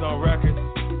Warzone Records.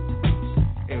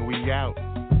 And we out.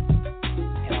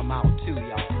 And I'm out too,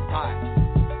 y'all. Bye.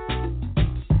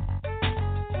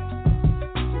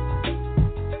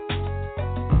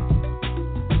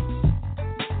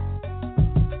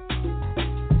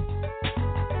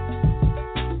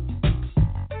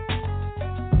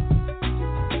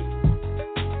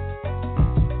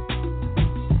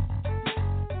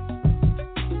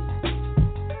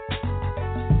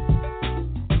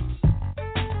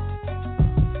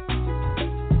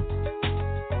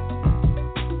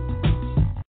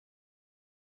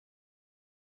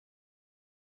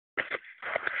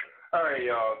 Alright,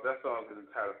 y'all, that song is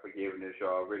entitled Forgiveness,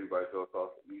 y'all, written by Joe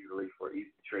Sauce easily for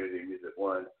East Trinity Music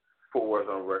 1 for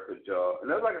Warzone Records, y'all. And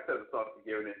that's like I said, the song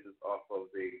Forgiveness is off of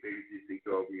the Baby G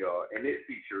single over, y'all. And it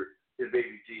featured his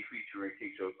Baby G featuring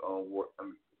King Show's own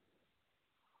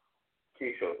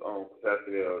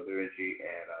Sacio, DaVinci,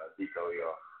 and Deco,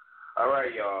 y'all.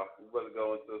 Alright, y'all, we're about to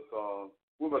go into a song.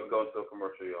 We're about to go into a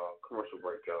commercial, y'all. Commercial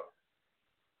break, y'all.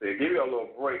 So give you a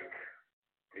little break,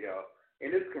 y'all. In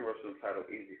this commercial entitled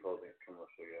Easy Clothing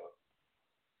commercial, y'all.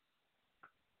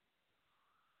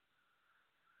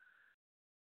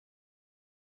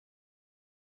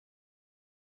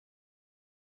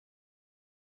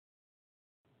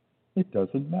 It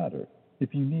doesn't matter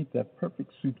if you need that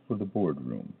perfect suit for the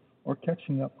boardroom, or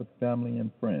catching up with family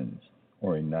and friends,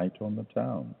 or a night on the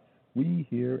town. We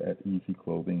here at Easy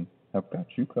Clothing have got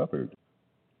you covered.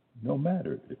 No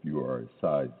matter if you are a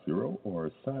size 0 or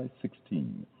a size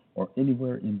 16, or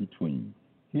anywhere in between,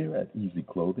 here at Easy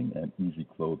Clothing and Easy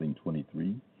Clothing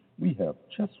 23, we have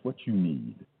just what you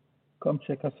need. Come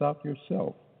check us out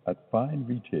yourself at fine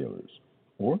retailers,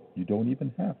 or you don't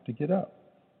even have to get up.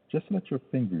 Just let your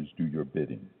fingers do your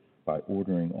bidding by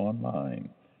ordering online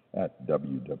at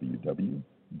www.easyclothing.com.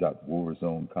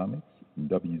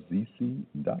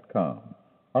 www.warzonecomicswzc.com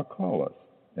or call us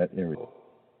at area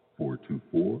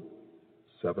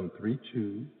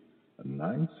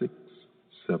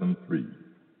 424-732-9673.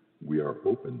 We are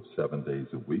open 7 days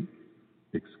a week,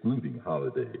 excluding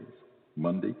holidays,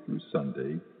 Monday through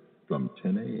Sunday from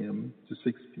 10 a.m. to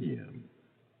 6 p.m.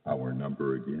 Our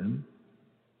number again,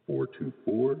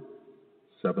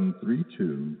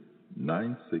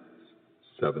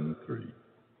 424-732-9673.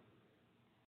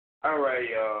 All right,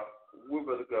 y'all. We're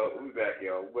about to go. We're back,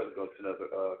 y'all. We're about to go to another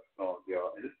song,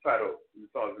 y'all. And the song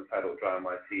is entitled Dry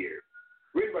My Tears.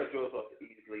 Written by Joseph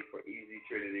Easley for Easy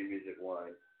Trinity Music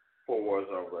One for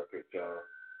Warzone Records, y'all.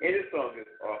 And this song is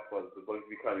off of the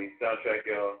Bugsy Comics soundtrack,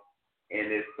 y'all. And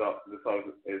the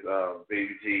song is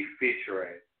Baby G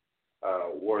featuring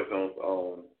Warzone's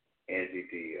own Angie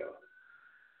D, y'all.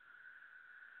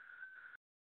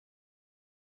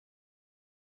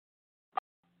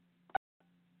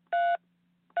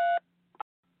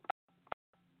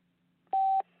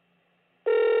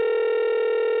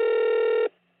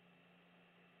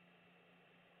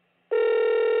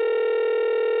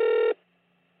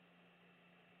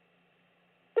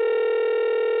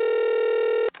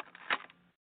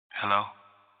 Hello?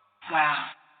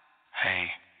 Wow. Hey.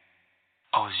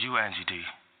 Oh, it's you, Angie D.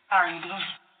 How are you doing?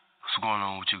 What's going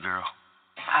on with you, girl?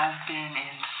 I've been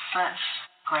in such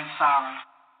great sorrow.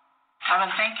 I've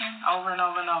been thinking over and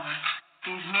over and over.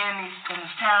 These men in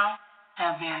this town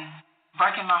have been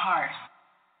breaking my heart.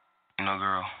 You know,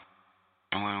 girl,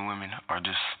 and women are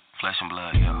just flesh and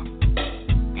blood, yo.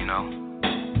 You know?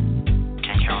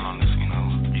 Can't count on this, you know.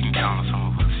 You can count on some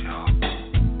of us, yo.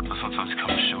 But sometimes it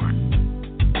comes short.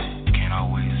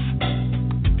 Always,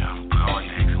 put all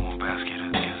your eggs in one basket,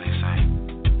 as they say.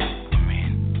 I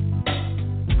mean,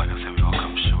 like I said, we all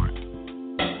come short.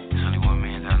 There's only one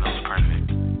man that I know is perfect,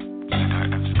 that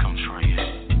I have to come short yet.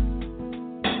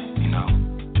 You know,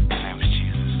 his name is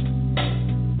Jesus.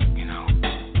 You know,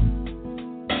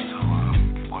 so why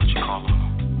don't you call on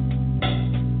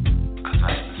him? 'Cause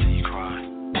I have to see you cry.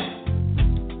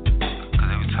 'Cause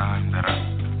every time that I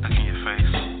look in your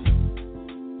face,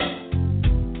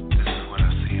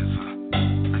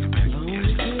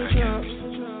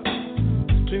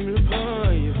 streaming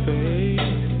upon your face.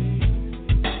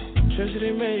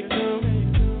 Tragedy may come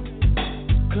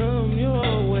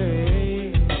your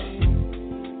way.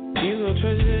 Even though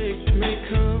tragedy may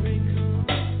come,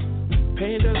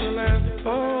 pain doesn't last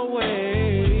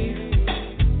always.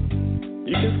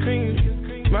 You can scream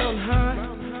mountain high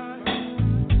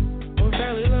or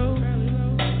valley low.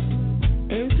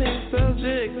 Everything's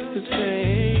subject to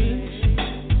change.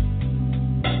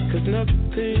 'Cause nothing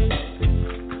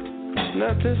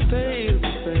stays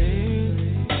the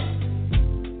same.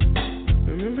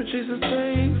 Remember Jesus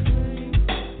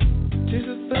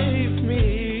saved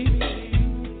me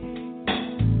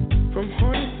from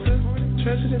heartache to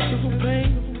tragedy to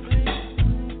pain.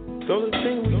 The only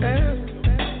thing we ask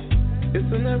is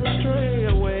to never stray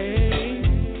away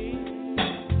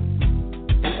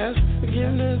and ask for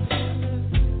forgiveness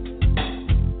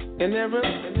and never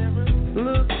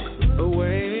look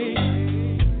away.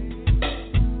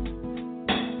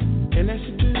 And I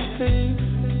should do things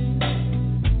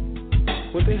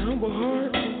with a humble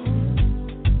heart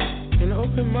and an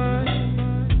open mind.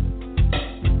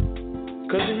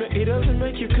 'Cause he doesn't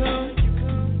make you come.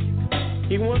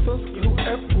 He wants us,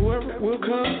 whoever will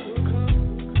come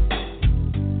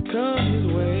his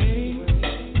way.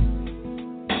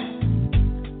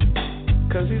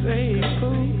 'Cause he's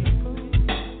able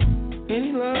and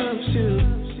he loves you.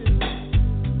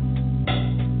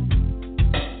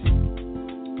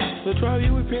 So dry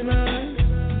you with your eyes,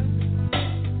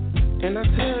 and I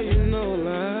tell you no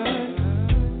lie.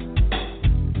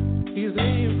 He's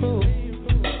able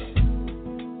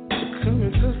to come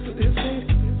and touch his hand,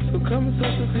 so come and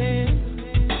touch his hand.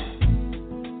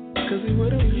 'Cause he's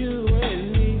with you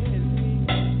and me.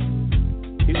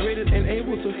 He's ready and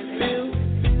able to fill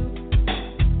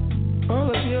all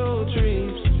of your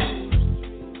dreams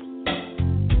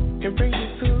and bring you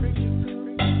to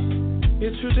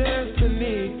your true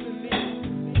destiny.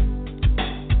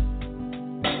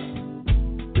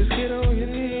 Get on your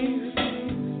knees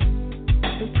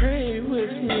and pray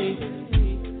with me.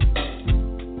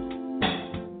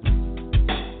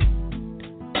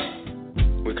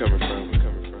 We're coming from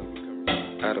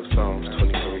out of Psalms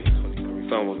 23,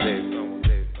 Psalm of David.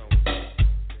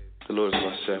 The Lord is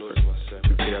my shepherd.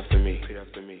 Repeat after me.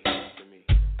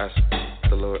 Ask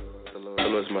the Lord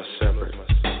is my shepherd.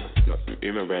 No,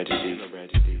 you remember Angie D?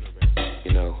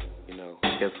 You know, he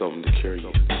has something to cure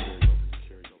you.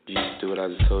 You just do what I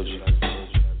just told you. Or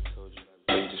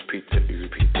you just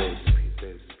repeat this.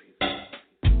 It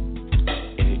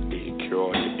cure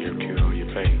all your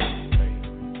pain.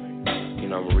 You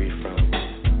know, I'm gonna read from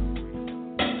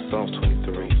Psalms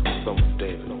 23, Psalm of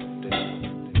David.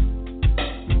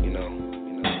 You know,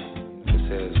 it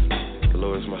says, "The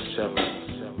Lord is my shepherd,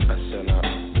 I shall not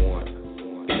want.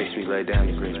 He makes me lay down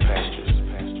in green pastures.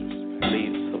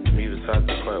 Leads me beside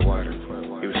the quiet water.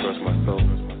 He restores my soul.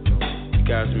 He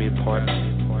guides me apart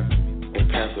in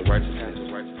paths of righteousness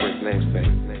for His name's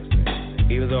sake.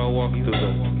 Even though I walk through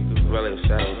the valley of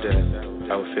shadow of death,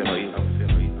 I will fear no evil.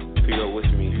 For you are with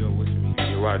me.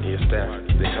 Your rod and your staff,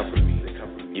 they comfort me.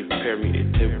 You prepare me a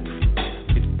table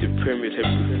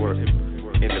before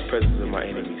in the presence of my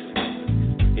enemies.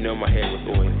 You know my head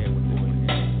with oil.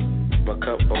 My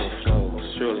cup overflows.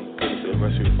 Surely goodness and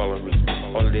mercy will follow me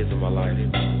all the days of my life.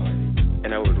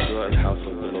 And I will dwell in the house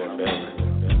of the Lord forever.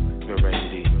 Remember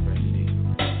indeed.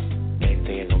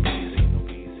 Anything ain't gonna be easy.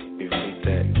 If you think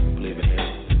that, believe in Him.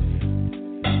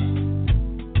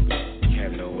 You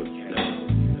have no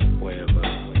way of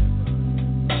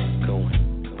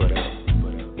going. But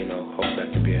you know, hope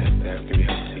that can be help to you.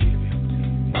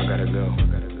 I gotta go.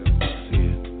 See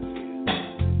you.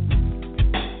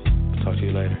 Talk to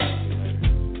you later.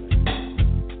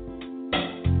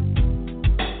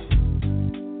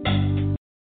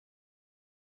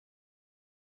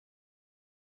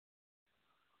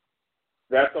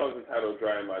 That song's entitled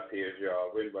 "Drying My Tears,"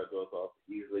 y'all. Written by Joseph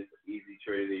Easily for Easy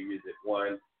Trinity Music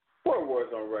 1 for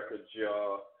Warzone Records,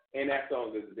 y'all. And that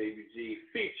song is Baby G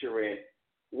featuring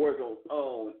Warzone's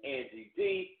own Angie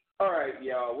D. All right,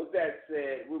 y'all. With that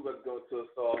said, we're going to go to a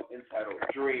song entitled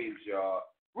 "Dreams," y'all.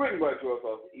 Written by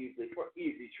Joseph Easily for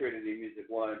Easy Trinity Music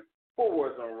 1 for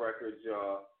Warzone Records,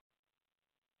 y'all.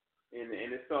 In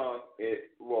this song,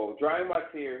 "Drying My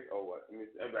Tears." Oh, what?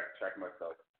 I'm backtracking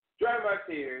myself. "Drying My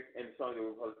Tears" and the song that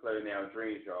we're supposed to play now,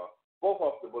 "Dreams," y'all. Both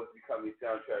off the Bugsy Comedy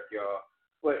soundtrack, y'all.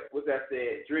 But with that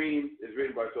said, "Dreams" is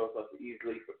written by Joseph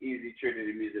Easily for Easy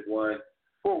Trinity Music 1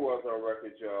 for Warzone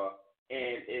Records, y'all.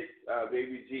 And it's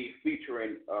Baby G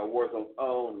featuring Warzone's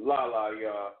own La,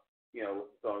 y'all. You know,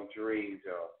 with the song "Dreams,"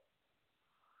 y'all.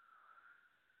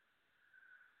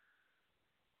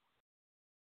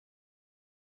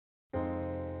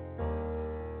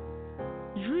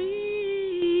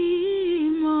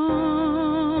 Dream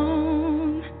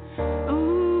on,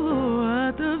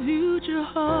 what the future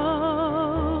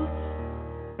holds.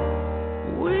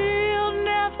 We'll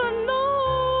never know.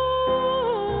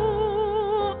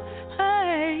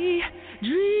 Hey,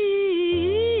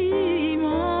 dream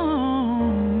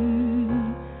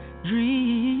on,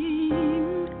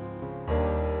 dream.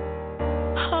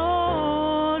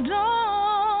 Hold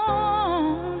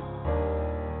on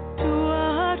to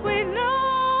what we know.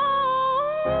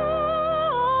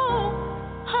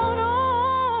 Hold on,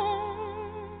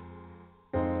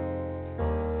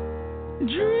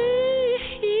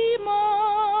 dream on.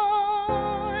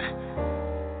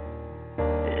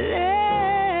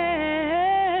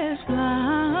 Let's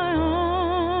fly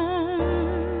on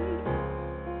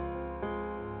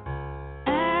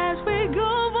as we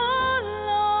go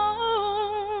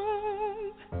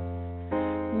along.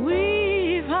 We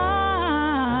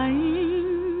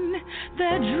find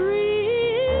that dreams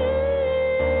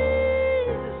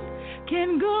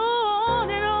can go on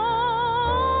and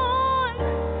on.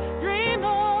 Dream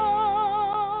on.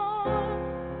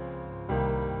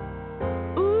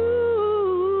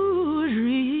 Ooh,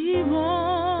 dream on.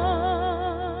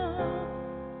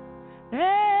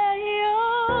 Hey,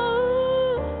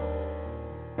 oh,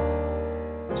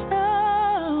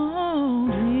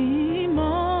 so dream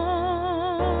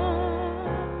on.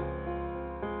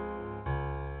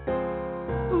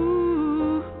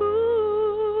 Ooh,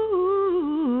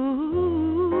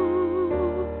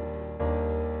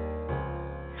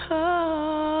 oh,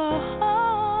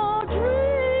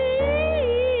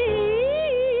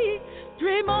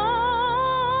 dream on.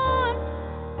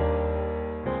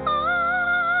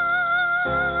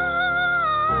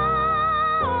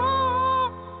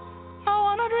 I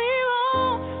wanna dream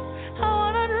on. I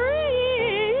wanna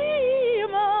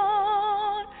dream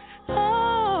on.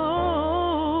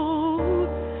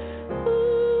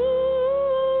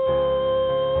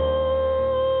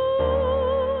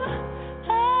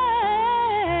 Hey,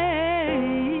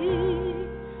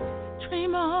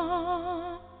 dream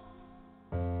on.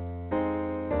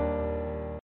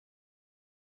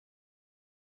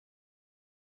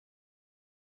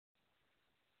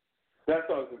 That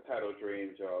song's entitled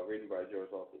 "Dreams," y'all. Written by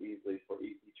Joseph Easily for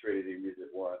Easy Trinity Music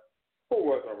 1 for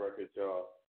Warzone Records, y'all.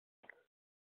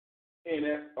 And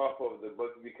that's off of the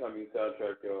Bugsy Comedy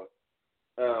soundtrack, y'all.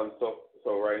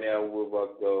 So right now we're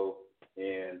about to go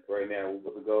and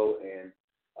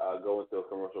go into a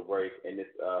commercial break, and this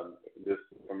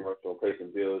commercial pays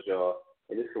some bills, y'all.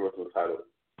 And this commercial is titled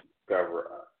 "Discover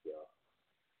Us," y'all.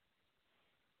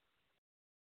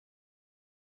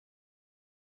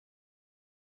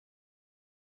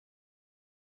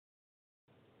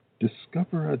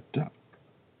 Discover a duck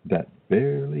that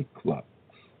barely clucks.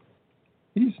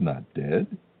 He's not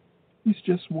dead. He's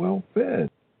just well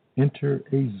fed. Enter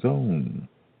a zone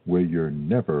where you're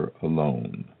never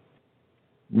alone.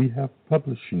 We have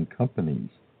publishing companies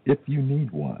if you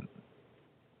need one.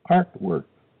 Artwork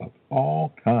of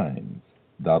all kinds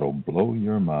that'll blow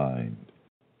your mind.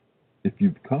 If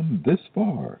you've come this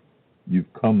far,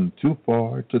 you've come too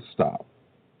far to stop.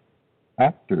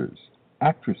 Actors,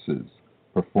 actresses,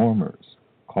 performers,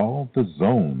 call the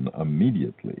zone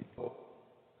immediately.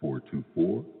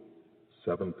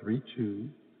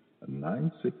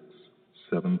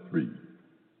 424-732-9673.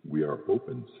 We are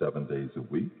open 7 days a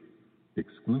week,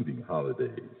 excluding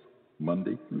holidays,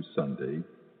 Monday through Sunday,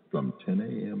 from 10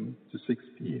 a.m. to 6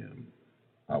 p.m.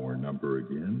 Our number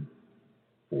again,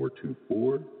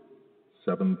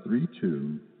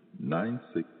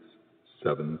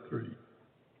 424-732-9673.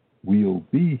 We'll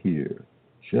be here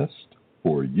just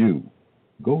for you.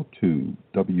 Go to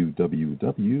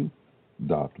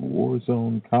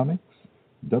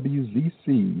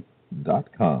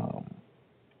www.warzonecomicswzc.com.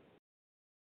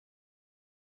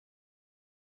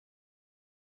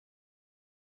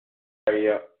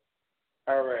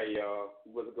 All right, y'all.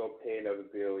 We're going to go pay another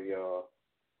bill, y'all.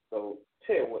 So,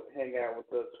 hang out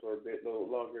with us for a little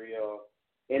longer, y'all.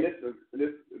 And this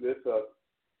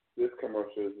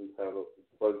commercial is entitled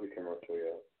Bugsy commercial,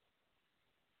 y'all.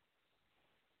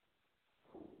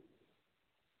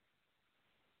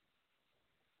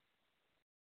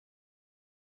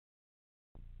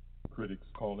 Critics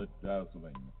call it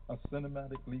dazzling, a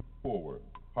cinematic leap forward,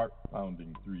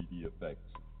 heart-pounding 3D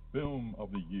effects, film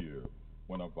of the year,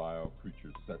 when a vile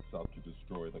creature sets out to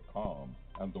destroy the calm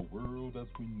and the world as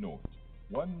we know it.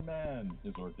 One man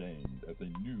is ordained as a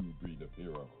new breed of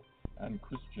hero, and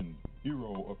Christian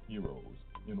hero of heroes,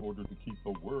 in order to keep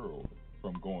the world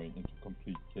from going into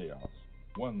complete chaos,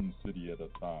 one city at a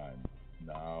time.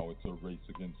 Now it's a race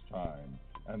against time,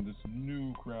 and this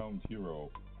new crowned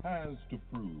hero has to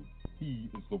prove he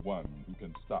is the one who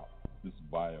can stop this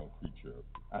vile creature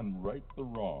and right the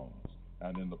wrongs,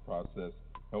 and in the process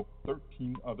help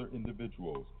 13 other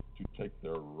individuals to take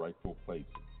their rightful place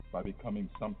by becoming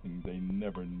something they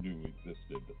never knew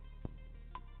existed.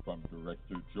 From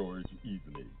director George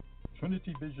Easley,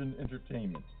 Trinity Vision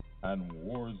Entertainment and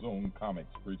Warzone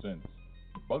Comics presents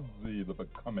Bugsy the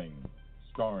Becoming,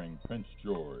 starring Prince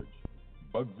George.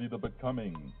 Bugsy the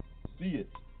Becoming. See it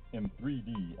in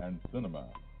 3D and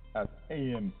cinema at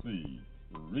AMC,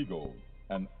 Regal,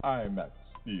 and IMAX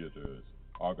theaters,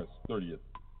 August 30th.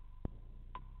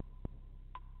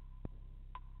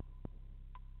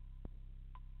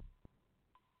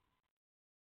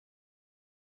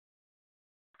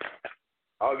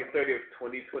 August 30th,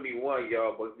 2021,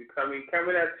 y'all. Bugsy coming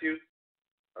at you.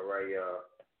 All right, y'all.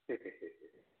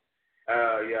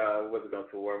 Y'all, we're going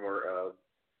to one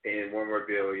more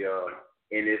bill, y'all.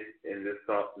 And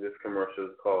this commercial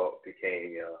is called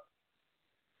Became, y'all.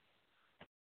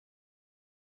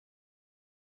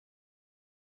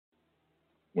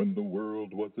 When the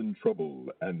world was in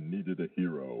trouble and needed a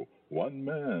hero, one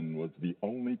man was the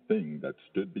only thing that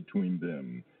stood between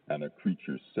them and a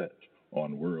creature set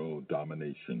on world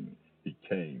domination. He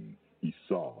came, he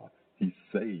saw, he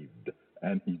saved,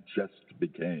 and he just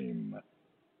became.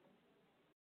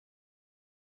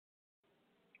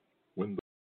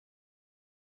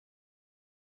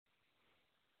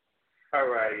 All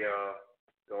right, y'all.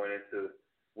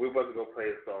 We're about to go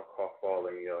play a song called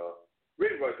Falling, y'all.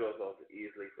 Really about to go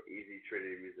easily for Easy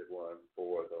Trinity Music 1 for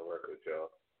Warzone Records, y'all.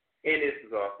 And this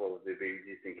is off of the Baby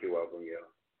G Thank You album, y'all.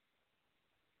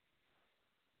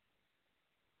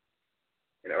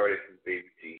 And the artist is Baby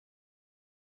G.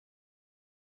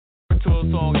 To a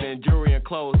song and jewelry and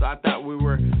clothes, I thought we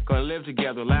were gonna live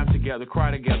together, laugh together,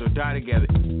 cry together, die together.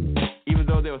 Even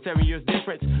though there was 7 years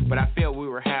difference, but I felt we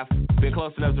were been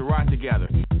close enough to rock together.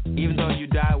 Even though you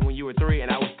died when you were 3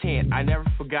 and I was 10, I never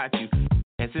forgot you.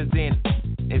 And since then,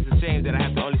 it's a shame that I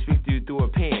have to only speak to you through a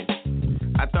pen.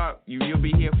 I thought you'll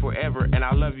be here forever, and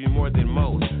I love you more than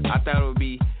most. I thought it would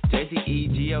be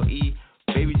JCEGLE,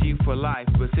 Baby G for life.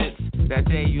 But since that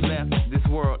day you left this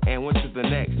world and went to the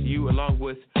next, you, along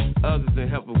with others in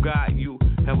help of God, you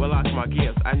have unlocked my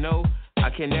gifts. I know I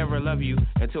can never love you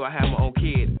until I have my own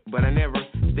kid, but I never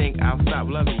think I'll stop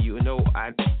loving you. No,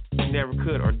 I never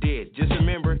could or did. Just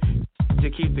remember to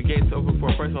keep the gates open for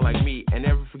a person like me, and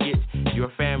never forget your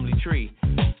family tree.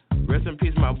 Rest in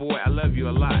peace, my boy, I love you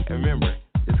a lot. And remember,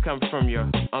 this comes from your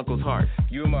uncle's heart.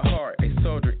 You in my heart, a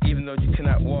soldier, even though you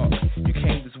cannot walk. You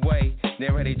came this way,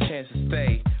 never had a chance to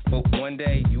stay. But one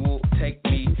day you will take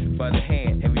me by the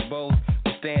hand, and we both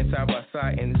will stand side by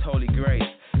side in this holy grace.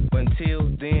 But until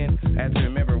then, I have to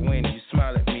remember when you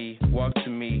smiled at me, walked to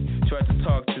me, tried to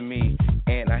talk to me,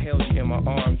 and I held you in my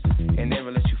arms and never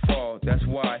let you fall. That's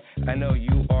why I know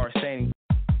you are standing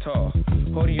tall,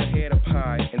 holding your head up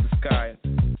high in the sky,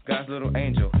 God's little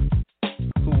angel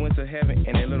who went to heaven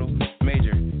in a little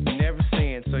major. You never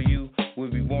sinned, so you will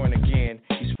be born again.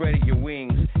 You spread your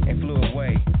wings and flew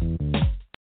away.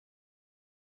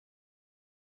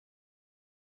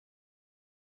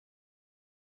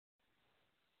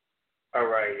 All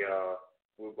right, y'all.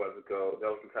 We're about to go.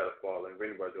 That was entitled Falling.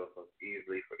 Written by Joseph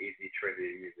Easley for Easy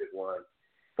Trinity Music 1.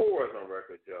 4 was on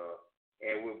record, y'all.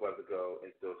 And we're about to go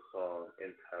into a song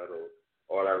entitled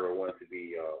All I Ever Want to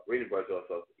Be, y'all. Written by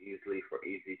Joseph Easley for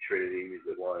Easy Trinity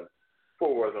Music 1. 4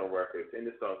 was on records. And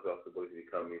this song is also supposed to be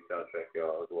coming soundtrack,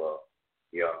 y'all, as well.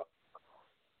 Y'all.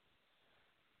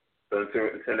 So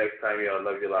until next time, y'all.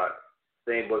 Love you a lot.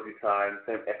 Same Bugsy time,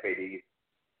 same FAD,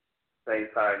 same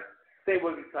time. Same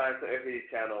Bugsy time, same FAD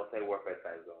channel, same Warfare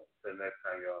time zone. Until next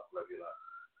time, y'all. Love you a lot.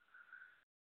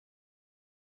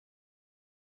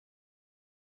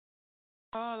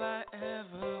 All I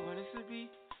ever wanted to be,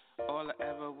 all I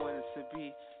ever wanted to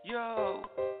be, yo,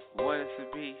 wanted to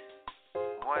be,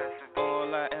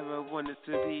 all I ever wanted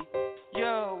to be,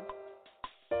 yo,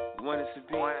 wanted to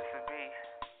be,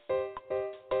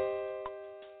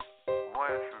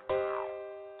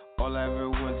 all I ever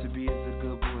wanted to be is a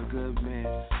good boy, good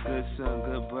man, good son,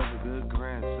 good brother, good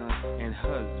grandson, and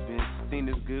husband. Seen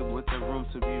this good with the room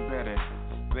to be better.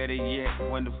 Better yet,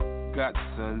 wonderful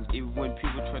godsons. Even when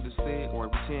people try to say it or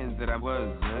pretend that I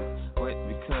wasn't, but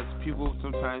because people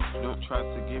sometimes don't try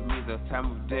to give me the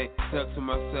time of day, stuck to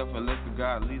myself and let the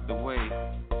God lead the way.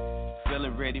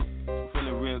 Feeling ready,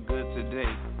 feeling real good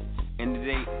today, and the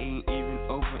day ain't even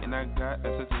over, and I got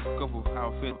a sense of scope of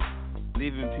how I feel.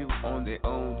 Leaving people on their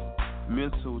own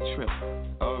mental trip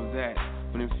of that,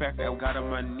 but in fact I got on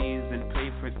my knees and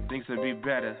prayed for things to be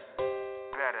better.